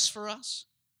God's best for us.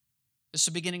 This is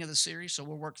the beginning of the series, so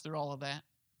we'll work through all of that.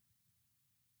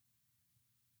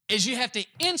 Is you have to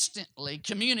instantly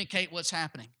communicate what's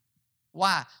happening.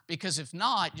 Why? Because if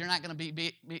not, you're not going to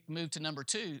be moved to number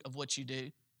 2 of what you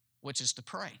do, which is to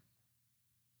pray.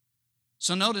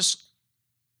 So notice,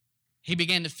 he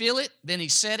began to feel it, then he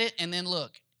said it, and then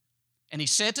look. And he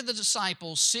said to the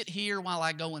disciples, sit here while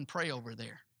I go and pray over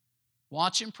there.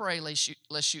 Watch and pray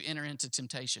lest you enter into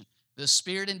temptation. The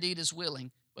spirit indeed is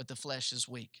willing, but the flesh is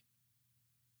weak.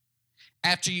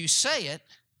 After you say it,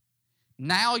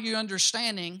 now you're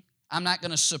understanding I'm not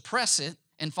going to suppress it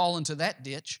and fall into that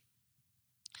ditch.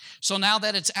 So now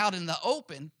that it's out in the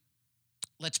open,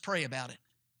 let's pray about it.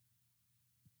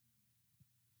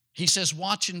 He says,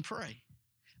 watch and pray.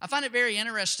 I find it very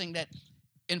interesting that,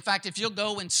 in fact, if you'll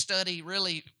go and study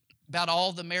really about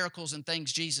all the miracles and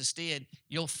things Jesus did,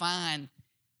 you'll find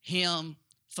him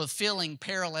fulfilling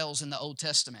parallels in the Old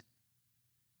Testament.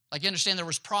 Like you understand there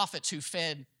was prophets who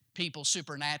fed people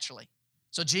supernaturally.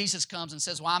 So Jesus comes and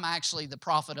says, well, I'm actually the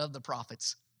prophet of the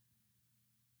prophets.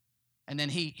 And then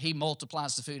he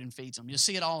multiplies the food and feeds them. You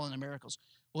see it all in the miracles.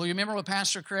 Well, you remember what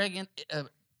Pastor Craig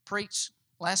preached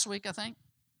last week, I think?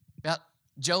 About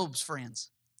Job's friends.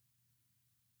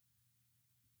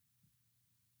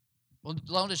 Well,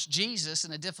 notice Jesus,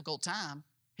 in a difficult time,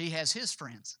 he has his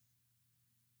friends.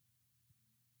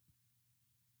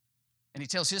 And he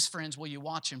tells his friends, will you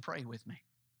watch and pray with me?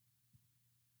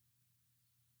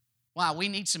 Why? We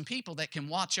need some people that can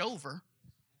watch over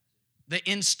the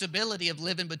instability of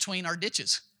living between our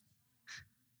ditches.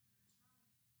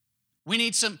 We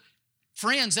need some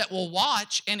friends that will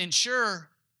watch and ensure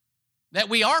that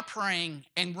we are praying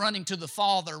and running to the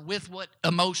Father with what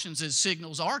emotions and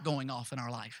signals are going off in our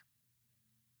life.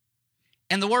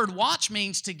 And the word watch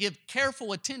means to give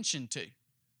careful attention to.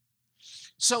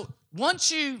 So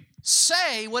once you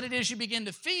say what it is you begin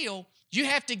to feel, you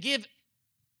have to give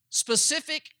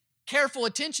specific, careful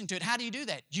attention to it. How do you do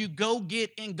that? You go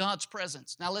get in God's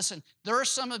presence. Now listen, there are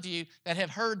some of you that have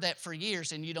heard that for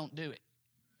years and you don't do it.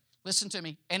 Listen to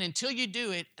me. And until you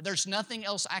do it, there's nothing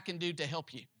else I can do to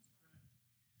help you.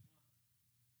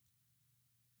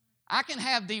 I can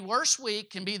have the worst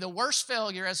week, can be the worst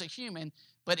failure as a human,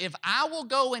 but if I will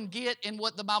go and get in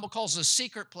what the Bible calls a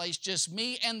secret place, just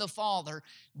me and the Father,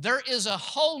 there is a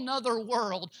whole nother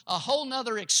world, a whole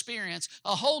nother experience,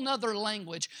 a whole nother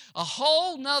language, a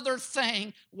whole nother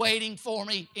thing waiting for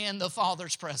me in the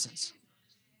Father's presence.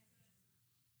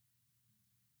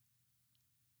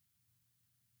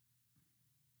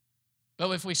 But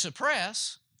if we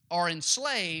suppress or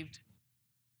enslaved,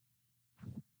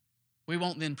 we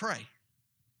won't then pray.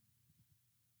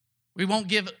 We won't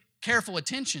give careful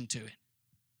attention to it.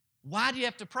 Why do you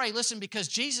have to pray? Listen, because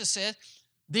Jesus said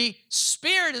the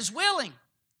spirit is willing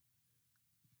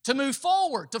to move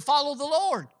forward, to follow the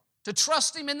Lord, to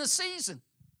trust him in the season,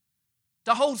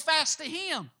 to hold fast to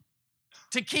him,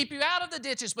 to keep you out of the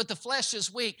ditches, but the flesh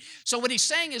is weak. So what he's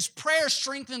saying is prayer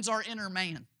strengthens our inner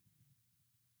man.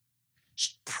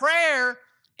 Prayer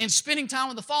and spending time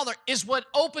with the Father is what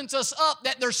opens us up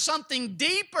that there's something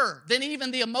deeper than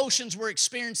even the emotions we're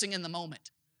experiencing in the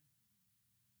moment.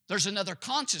 There's another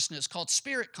consciousness called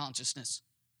spirit consciousness.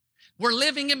 We're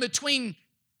living in between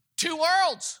two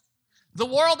worlds. The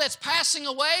world that's passing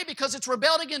away because it's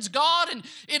rebelled against God and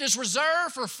it is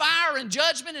reserved for fire and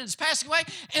judgment and it's passing away,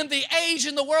 and the age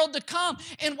in the world to come.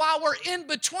 And while we're in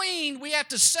between, we have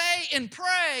to say and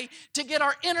pray to get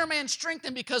our inner man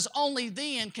strengthened, because only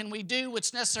then can we do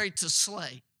what's necessary to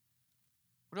slay.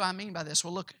 What do I mean by this?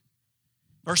 Well, look,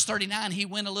 verse 39, he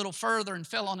went a little further and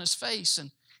fell on his face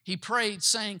and he prayed,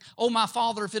 saying, "Oh, my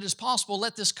Father, if it is possible,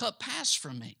 let this cup pass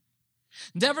from me.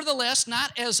 Nevertheless,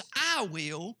 not as I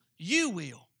will, you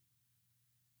will."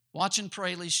 Watch and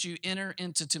pray lest you enter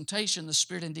into temptation. The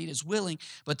spirit indeed is willing,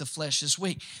 but the flesh is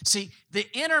weak. See, the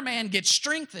inner man gets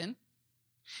strengthened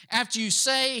after you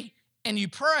say and you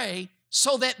pray,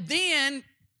 so that then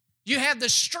you have the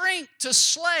strength to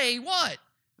slay what?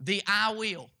 The I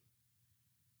will.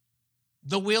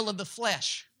 The will of the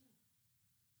flesh.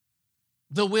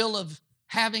 The will of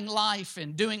having life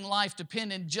and doing life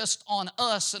dependent just on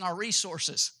us and our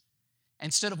resources,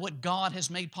 instead of what God has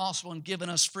made possible and given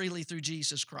us freely through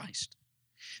Jesus Christ.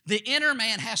 The inner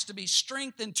man has to be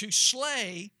strengthened to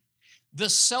slay The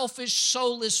selfish,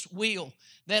 soulless will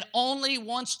that only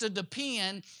wants to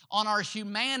depend on our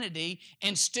humanity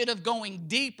instead of going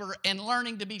deeper and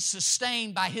learning to be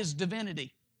sustained by His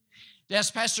divinity.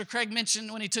 As Pastor Craig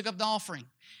mentioned when he took up the offering,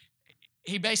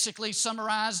 he basically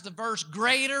summarized the verse,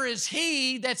 greater is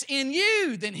He that's in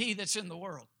you than he that's in the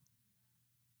world.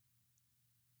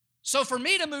 So for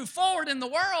me to move forward in the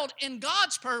world in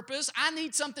God's purpose, I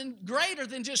need something greater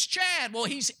than just Chad. Well,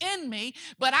 He's in me,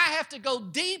 but I have to go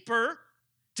deeper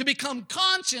to become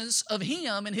conscious of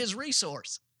Him and His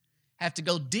resource. I have to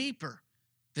go deeper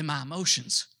than my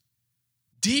emotions,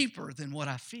 deeper than what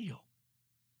I feel,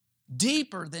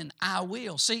 deeper than I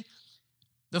will. See,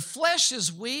 the flesh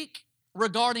is weak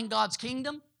regarding God's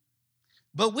kingdom,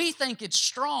 but we think it's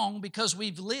strong because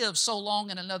we've lived so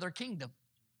long in another kingdom.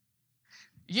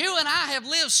 You and I have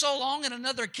lived so long in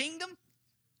another kingdom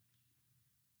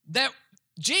that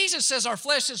Jesus says our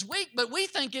flesh is weak, but we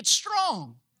think it's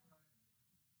strong.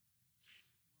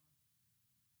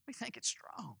 We think it's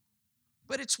strong,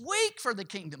 but it's weak for the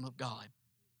kingdom of God.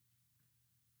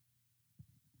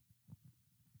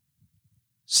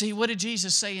 See, what did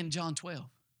Jesus say in John 12?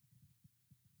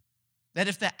 That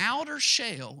if the outer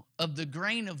shell of the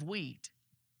grain of wheat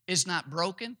is not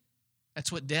broken,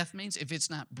 that's what death means. If it's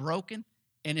not broken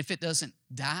and if it doesn't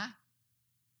die,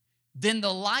 then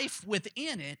the life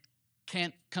within it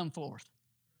can't come forth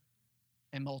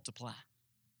and multiply.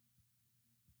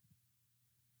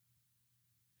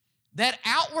 That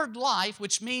outward life,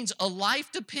 which means a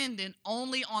life dependent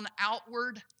only on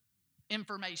outward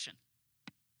information.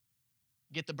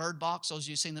 Get the Bird Box, those of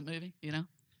you who've seen the movie,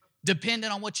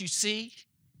 Dependent on what you see,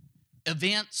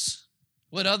 events,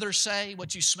 what others say,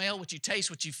 what you smell, what you taste,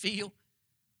 what you feel,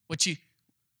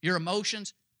 your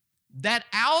emotions. That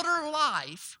outer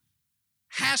life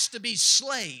has to be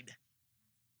slayed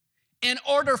in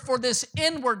order for this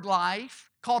inward life,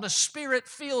 called a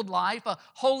Spirit-filled life, a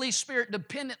Holy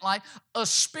Spirit-dependent life, a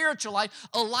spiritual life,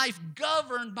 a life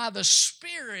governed by the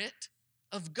Spirit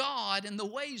of God and the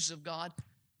ways of God,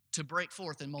 to break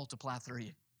forth and multiply through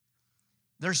you.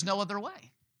 There's no other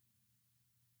way.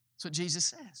 That's what Jesus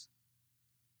says.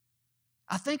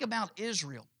 I think about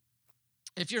Israel.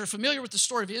 If you're familiar with the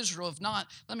story of Israel, if not,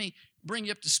 let me bring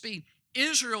you up to speed.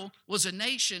 Israel was a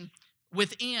nation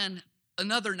within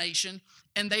another nation,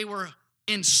 and they were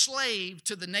enslaved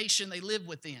to the nation they lived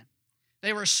within.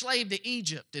 They were a slave to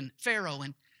Egypt and Pharaoh,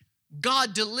 and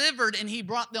God delivered and He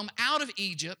brought them out of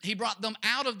Egypt. He brought them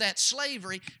out of that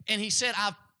slavery, and He said,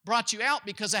 I've brought you out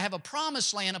because I have a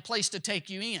promised land, a place to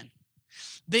take you in.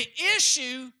 The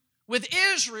issue with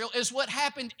Israel is what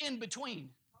happened in between.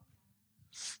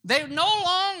 They're no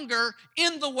longer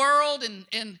in the world,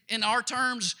 and in our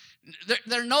terms,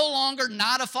 they're no longer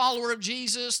not a follower of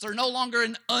Jesus. They're no longer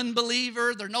an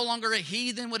unbeliever. They're no longer a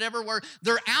heathen, whatever word.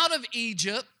 They're out of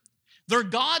Egypt. They're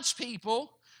God's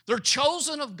people. They're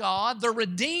chosen of God. They're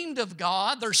redeemed of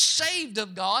God. They're saved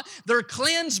of God. They're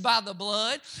cleansed by the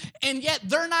blood. And yet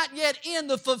they're not yet in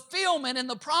the fulfillment in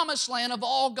the promised land of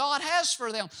all God has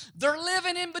for them. They're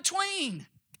living in between.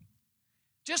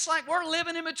 Just like we're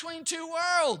living in between two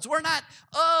worlds. We're not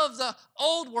of the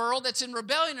old world that's in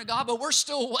rebellion to God, but we're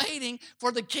still waiting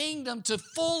for the kingdom to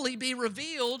fully be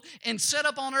revealed and set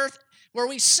up on earth where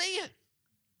we see it.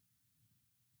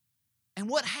 And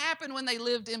what happened when they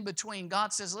lived in between?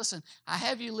 God says, listen, I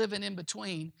have you living in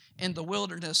between in the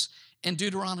wilderness in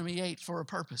Deuteronomy 8 for a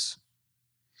purpose.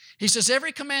 He says,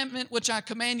 every commandment which I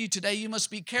command you today, you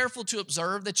must be careful to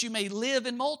observe that you may live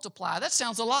and multiply. That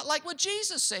sounds a lot like what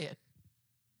Jesus said.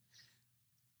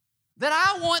 That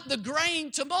I want the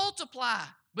grain to multiply,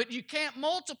 but you can't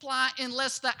multiply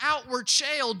unless the outward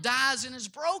shell dies and is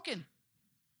broken.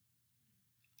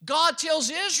 God tells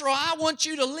Israel, I want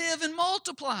you to live and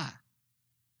multiply.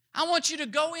 I want you to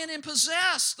go in and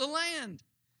possess the land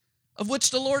of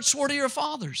which the Lord swore to your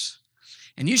fathers.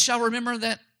 And you shall remember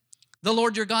that the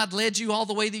Lord your God led you all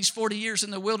the way these 40 years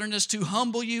in the wilderness to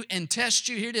humble you and test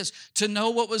you. Here it is, to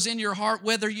know what was in your heart,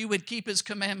 whether you would keep His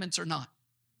commandments or not.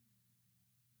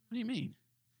 What do you mean?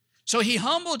 So He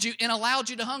humbled you and allowed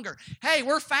you to hunger. Hey,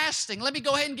 we're fasting. Let me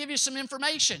go ahead and give you some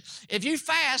information. If you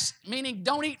fast, meaning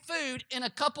don't eat food, in a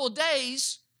couple of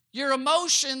days, your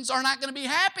emotions are not going to be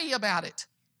happy about it.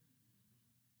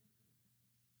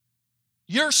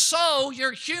 Your soul,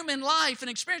 your human life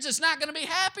and experience is not going to be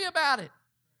happy about it.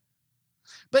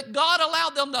 But God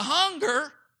allowed them to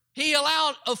hunger. He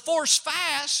allowed a forced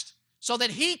fast so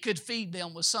that He could feed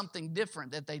them with something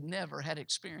different that they never had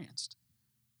experienced.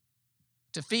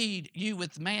 To feed you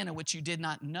with manna which you did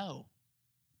not know.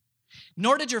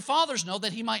 Nor did your fathers know,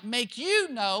 that He might make you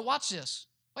know, watch this,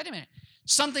 wait a minute,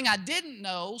 something I didn't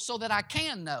know so that I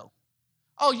can know.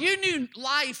 Oh, you knew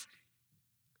life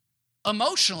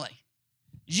emotionally.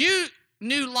 You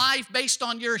knew life based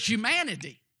on your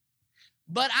humanity.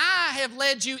 But I have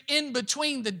led you in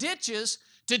between the ditches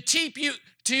to teach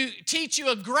you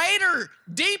a greater,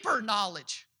 deeper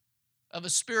knowledge of a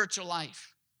spiritual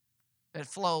life that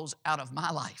flows out of my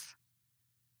life.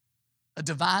 A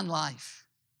divine life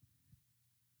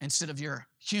instead of your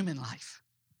human life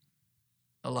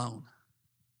alone.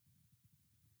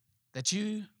 That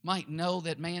you might know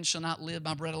that man shall not live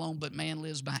by bread alone, but man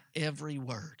lives by every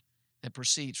word that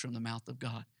proceeds from the mouth of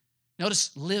God.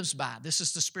 Notice, lives by. This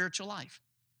is the spiritual life.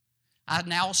 I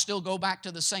now still go back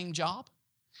to the same job.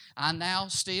 I now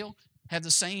still have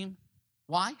the same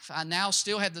wife. I now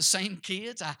still have the same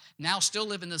kids. I now still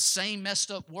live in the same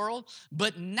messed up world.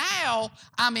 But now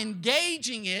I'm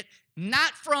engaging it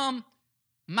not from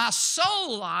my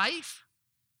soul life,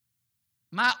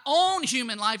 my own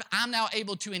human life. I'm now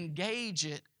able to engage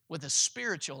it with a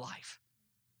spiritual life.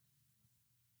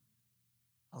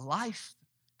 A life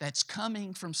that's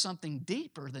coming from something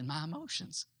deeper than my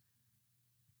emotions.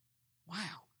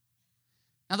 Wow.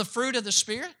 Now the fruit of the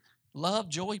Spirit, love,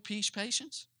 joy, peace,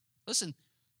 patience. Listen,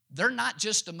 they're not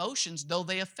just emotions, though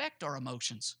they affect our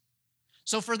emotions.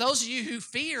 So for those of you who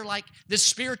fear like this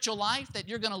spiritual life, that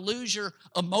you're going to lose your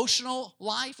emotional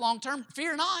life long term,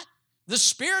 fear not. The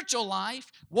spiritual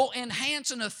life will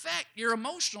enhance and affect your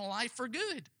emotional life for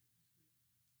good.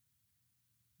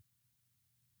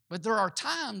 But there are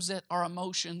times that our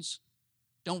emotions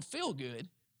don't feel good,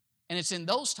 and it's in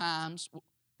those times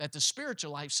that the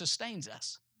spiritual life sustains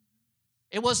us.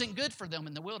 It wasn't good for them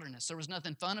in the wilderness. There was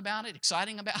nothing fun about it,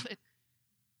 exciting about it.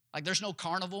 Like there's no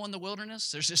carnival in the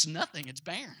wilderness. There's just nothing. It's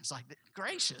barren. It's like,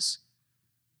 gracious.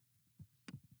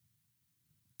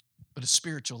 But a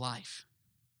spiritual life.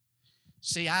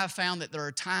 See, I have found that there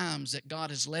are times that God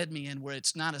has led me in where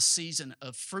it's not a season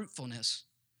of fruitfulness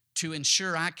to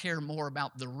ensure I care more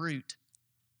about the root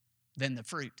than the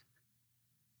fruit.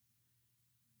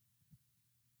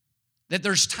 That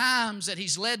there's times that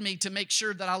He's led me to make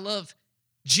sure that I love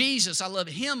Jesus, I love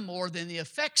Him more than the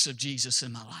effects of Jesus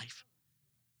in my life.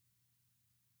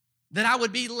 That I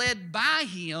would be led by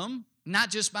Him, not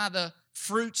just by the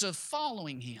fruits of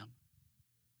following Him.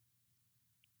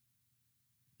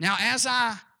 Now, as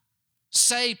I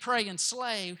say, pray, and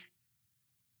slay,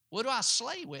 what do I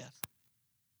slay with?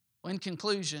 Well, in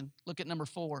conclusion, look at number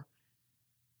 4.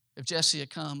 If Jesse had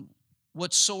come,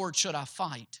 what sword should I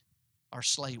fight or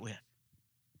slay with?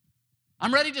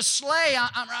 I'm ready to slay.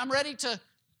 I'm ready to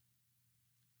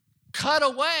cut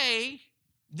away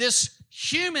this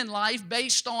human life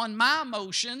based on my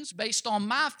emotions, based on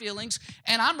my feelings,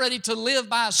 and I'm ready to live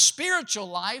by a spiritual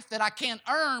life that I can't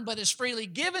earn but is freely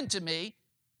given to me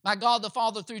by God the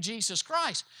Father through Jesus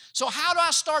Christ. So how do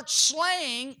I start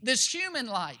slaying this human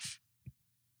life?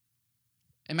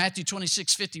 In Matthew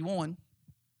 26:51,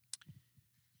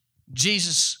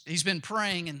 Jesus, He's been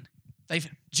praying, and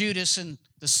Judas and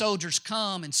the soldiers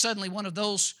come, and suddenly one of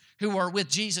those who were with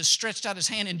Jesus stretched out his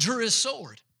hand and drew his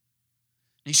sword.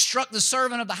 He struck the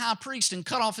servant of the high priest and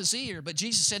cut off his ear. But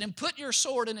Jesus said, "And put your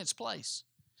sword in its place.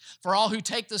 For all who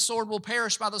take the sword will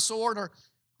perish by the sword." Or,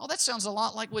 oh, that sounds a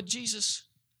lot like what Jesus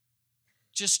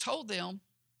just told them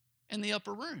in the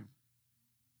upper room.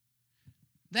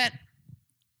 That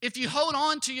if you hold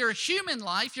on to your human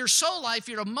life, your soul life,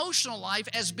 your emotional life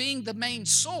as being the main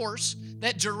source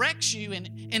that directs you and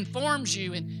informs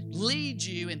you and leads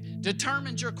you and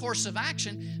determines your course of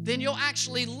action, then you'll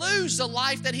actually lose the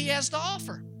life that He has to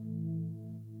offer.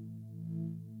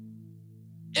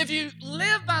 If you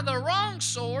live by the wrong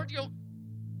sword, you'll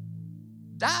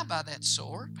die by that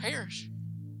sword, perish.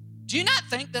 Do you not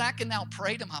think that I can now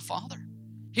pray to my Father?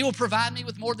 He will provide me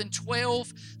with more than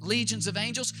 12 legions of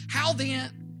angels. How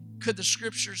then could the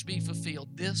Scriptures be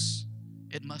fulfilled? This,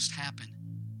 it must happen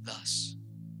thus.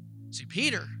 See,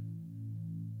 Peter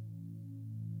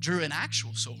drew an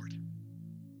actual sword.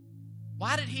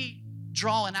 Why did he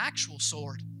draw an actual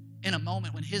sword in a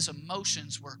moment when his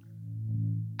emotions were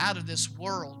out of this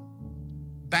world,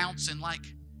 bouncing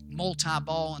like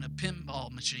multi-ball in a pinball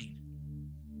machine?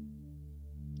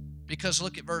 Because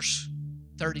look at verse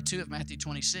 32 of Matthew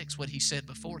 26, what He said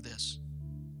before this.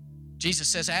 Jesus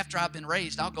says, "After I've been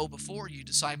raised, I'll go before you,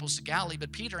 disciples, to Galilee."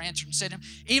 But Peter answered and said to Him,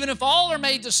 "Even if all are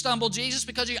made to stumble, Jesus,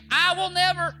 because of you, I will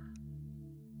never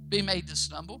be made to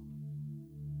stumble."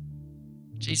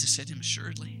 Jesus said to him,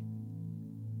 "Assuredly,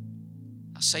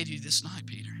 I say to you this night,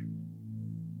 Peter,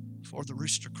 before the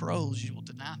rooster crows, you will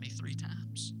deny me 3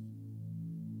 times.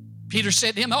 Peter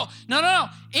said to him, "Oh, no.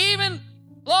 Even,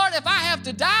 Lord, if I have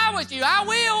to die with you, I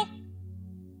will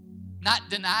not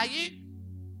deny you."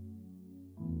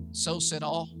 So said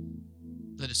all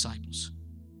the disciples.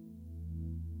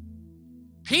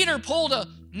 Peter pulled a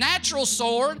natural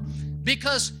sword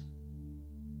because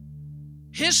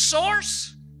his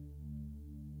source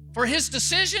for his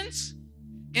decisions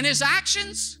and his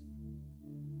actions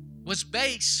was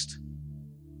based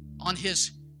on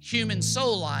his human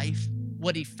soul life,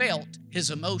 what he felt,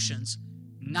 his emotions,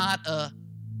 not a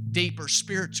deeper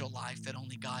spiritual life that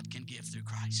only God can give through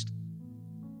Christ.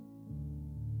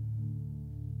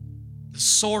 The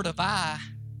sword of eye,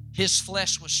 his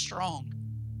flesh was strong,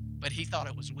 but he thought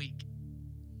it was weak.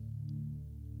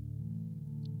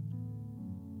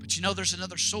 But you know, there's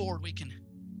another sword we can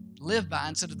live by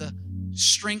instead of the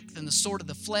strength and the sword of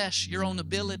the flesh, your own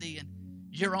ability and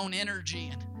your own energy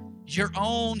and your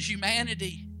own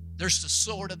humanity. There's the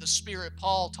sword of the Spirit.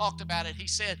 Paul talked about it. He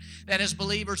said that as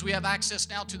believers, we have access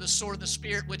now to the sword of the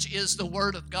Spirit, which is the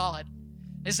Word of God.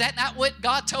 Is that not what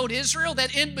God told Israel?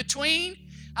 That in between,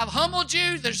 I've humbled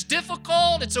you, there's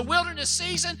difficult, it's a wilderness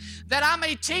season, that I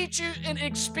may teach you and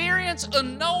experience a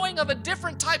knowing of a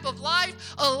different type of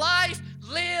life, a life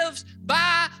lived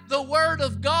by the Word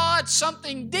of God,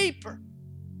 something deeper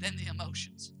than the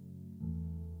emotions.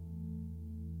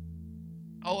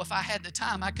 Oh, if I had the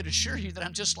time, I could assure you that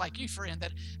I'm just like you, friend,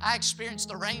 that I experience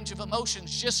the range of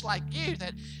emotions just like you,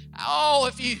 that, oh,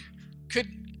 if you could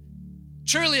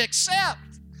truly accept,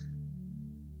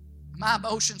 my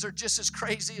emotions are just as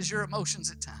crazy as your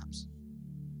emotions at times.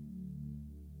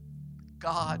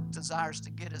 God desires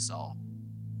to get us all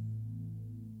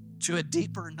to a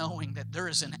deeper knowing that there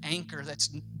is an anchor that's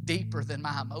deeper than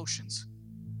my emotions.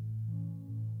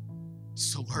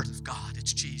 It's the Word of God.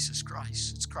 It's Jesus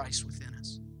Christ. It's Christ within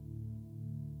us.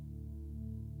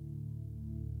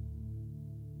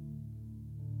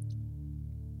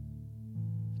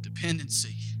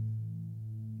 Dependency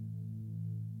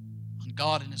on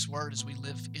God and His Word as we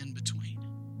live in between.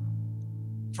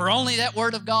 For only that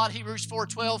Word of God, Hebrews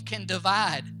 4:12, can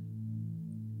divide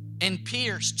and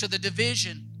pierce to the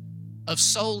division of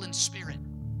soul and spirit.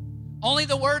 Only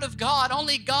the Word of God,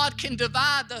 only God can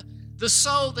divide the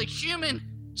soul, the human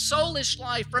soulish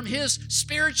life from His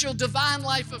spiritual divine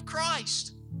life of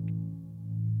Christ.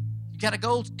 You got to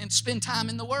go and spend time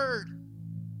in the Word.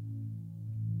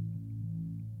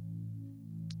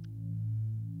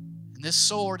 And this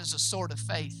sword is a sword of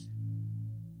faith.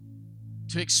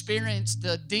 To experience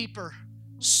the deeper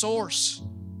source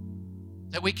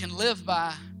that we can live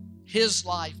by, His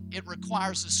life, it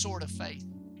requires a sword of faith.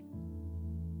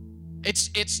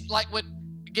 It's like what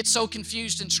gets so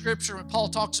confused in Scripture when Paul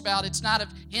talks about it's not of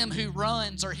him who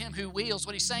runs or him who wields.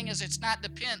 What he's saying is it's not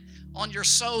dependent on your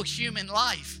soul human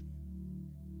life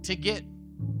to get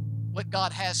what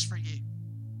God has for you.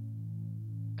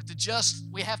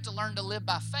 We have to learn to live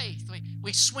by faith.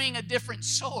 We swing a different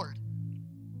sword.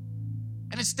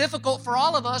 And it's difficult for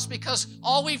all of us because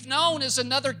all we've known is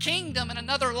another kingdom and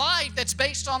another life that's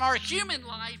based on our human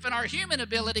life and our human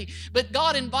ability. But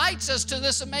God invites us to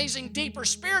this amazing, deeper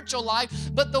spiritual life.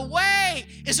 But the way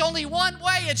is only one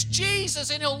way. It's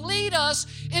Jesus, and He'll lead us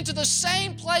into the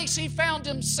same place He found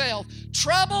Himself.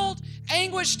 Troubled,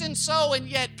 anguished in soul, and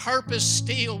yet purpose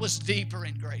still was deeper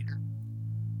and greater.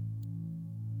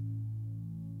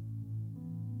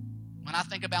 When I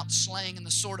think about slaying and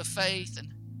the sword of faith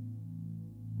and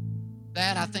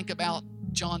that, I think about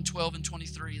John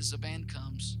 12:23 as the band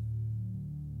comes.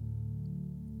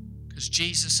 Because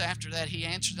Jesus, after that, He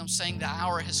answered them saying, the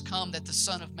hour has come that the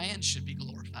Son of Man should be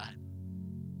glorified.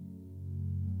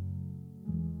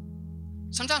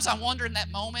 Sometimes I wonder in that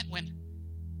moment when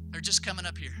they're just coming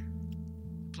up here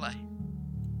to play.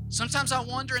 Sometimes I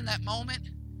wonder in that moment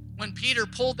when Peter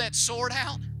pulled that sword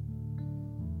out,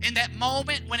 in that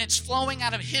moment when it's flowing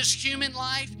out of his human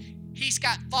life, he's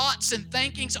got thoughts and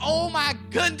thinkings. Oh my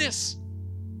goodness,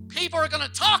 people are going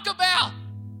to talk about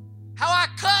how I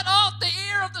cut off the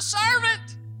ear of the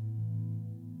servant.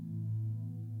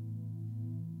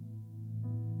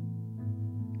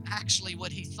 Actually,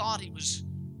 what he thought he was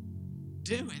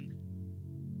doing,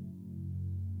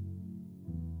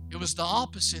 it was the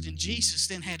opposite, and Jesus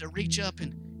then had to reach up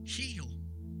and heal,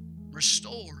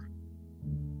 restore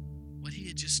what he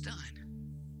had just done.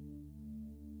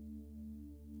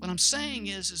 What I'm saying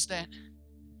is that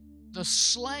the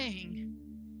slaying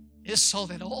is so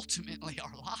that ultimately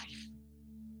our life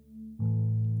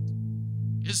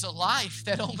is a life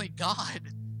that only God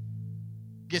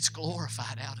gets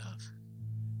glorified out of.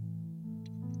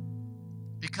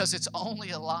 Because it's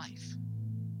only a life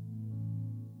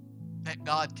that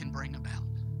God can bring about.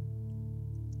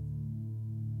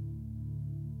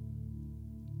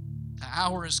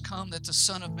 hour has come that the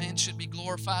Son of Man should be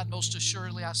glorified. Most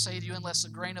assuredly, I say to you, unless a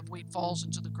grain of wheat falls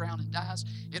into the ground and dies,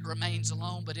 it remains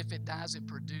alone. But if it dies, it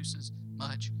produces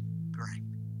much grain.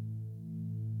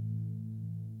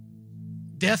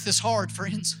 Death is hard,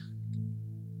 friends.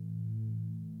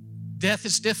 Death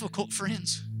is difficult,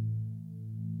 friends.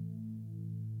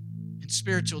 And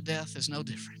spiritual death is no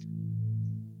different.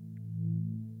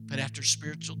 But after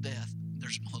spiritual death,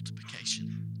 there's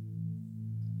multiplication.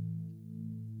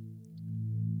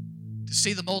 To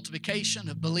see the multiplication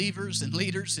of believers and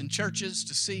leaders in churches,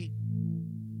 to see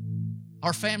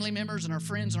our family members and our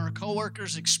friends and our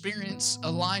coworkers experience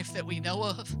a life that we know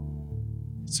of,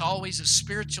 it's always a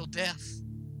spiritual death.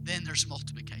 Then there's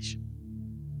multiplication.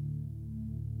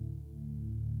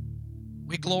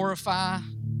 We glorify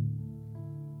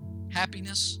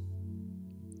happiness.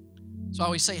 So I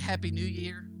always say Happy New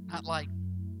Year, not like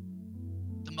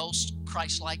the most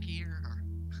Christ-like year or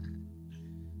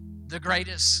the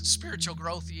greatest spiritual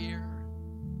growth year.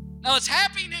 No, it's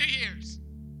Happy New Year's.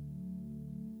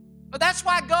 But that's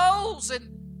why goals and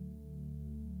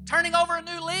turning over a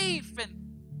new leaf and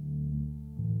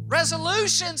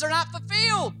resolutions are not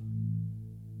fulfilled.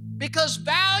 Because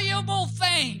valuable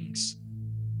things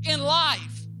in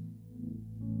life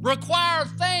require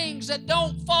things that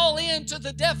don't fall into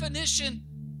the definition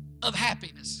of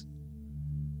happiness.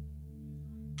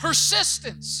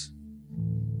 Persistence,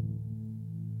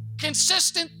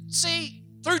 consistency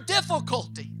through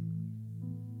difficulty,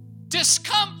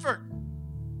 discomfort,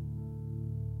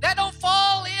 that don't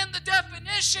fall in the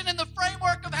definition and the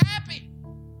framework of happy.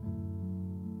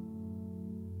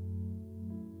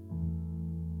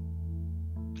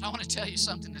 But I want to tell you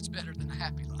something that's better than a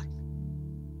happy life.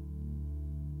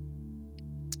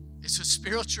 It's a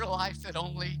spiritual life that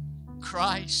only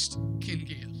Christ can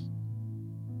give.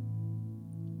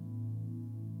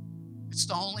 It's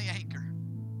the only anchor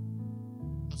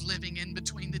of living in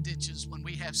between the ditches when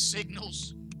we have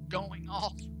signals going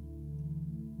off.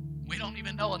 We don't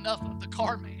even know enough of the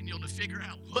car manual to figure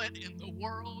out what in the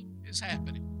world is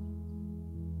happening.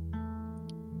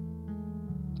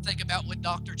 Think about what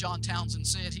Dr. John Townsend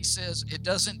said. He says, it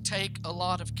doesn't take a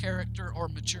lot of character or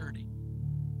maturity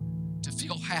to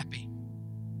feel happy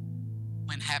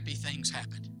when happy things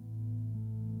happen.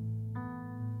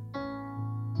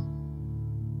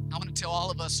 I want to tell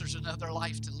all of us there's another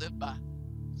life to live by.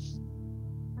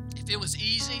 If it was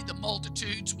easy, the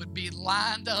multitudes would be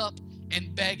lined up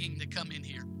and begging to come in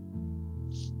here.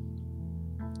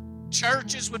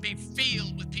 Churches would be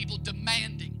filled with people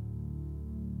demanding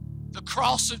the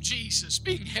cross of Jesus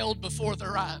being held before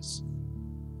their eyes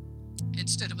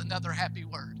instead of another happy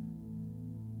word.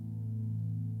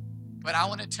 But I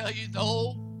want to tell you,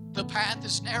 though the path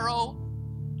is narrow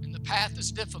and the path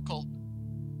is difficult,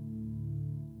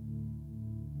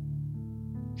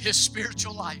 his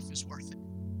spiritual life is worth it.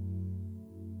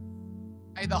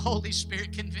 May the Holy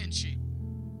Spirit convince you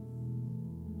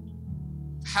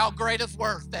how great of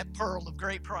worth that pearl of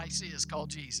great price is called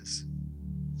Jesus.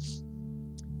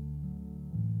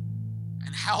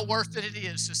 And how worth it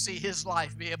is to see his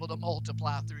life be able to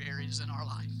multiply through areas in our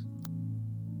life.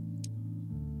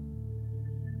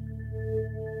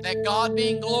 That God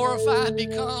being glorified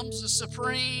becomes a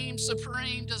supreme,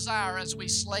 supreme desire as we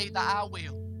slay the I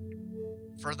will,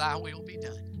 for thy will be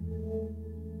done.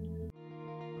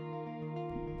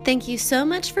 Thank you so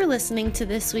much for listening to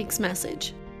this week's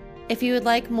message. If you would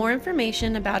like more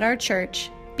information about our church,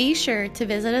 be sure to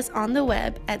visit us on the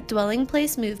web at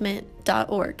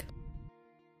dwellingplacemovement.org.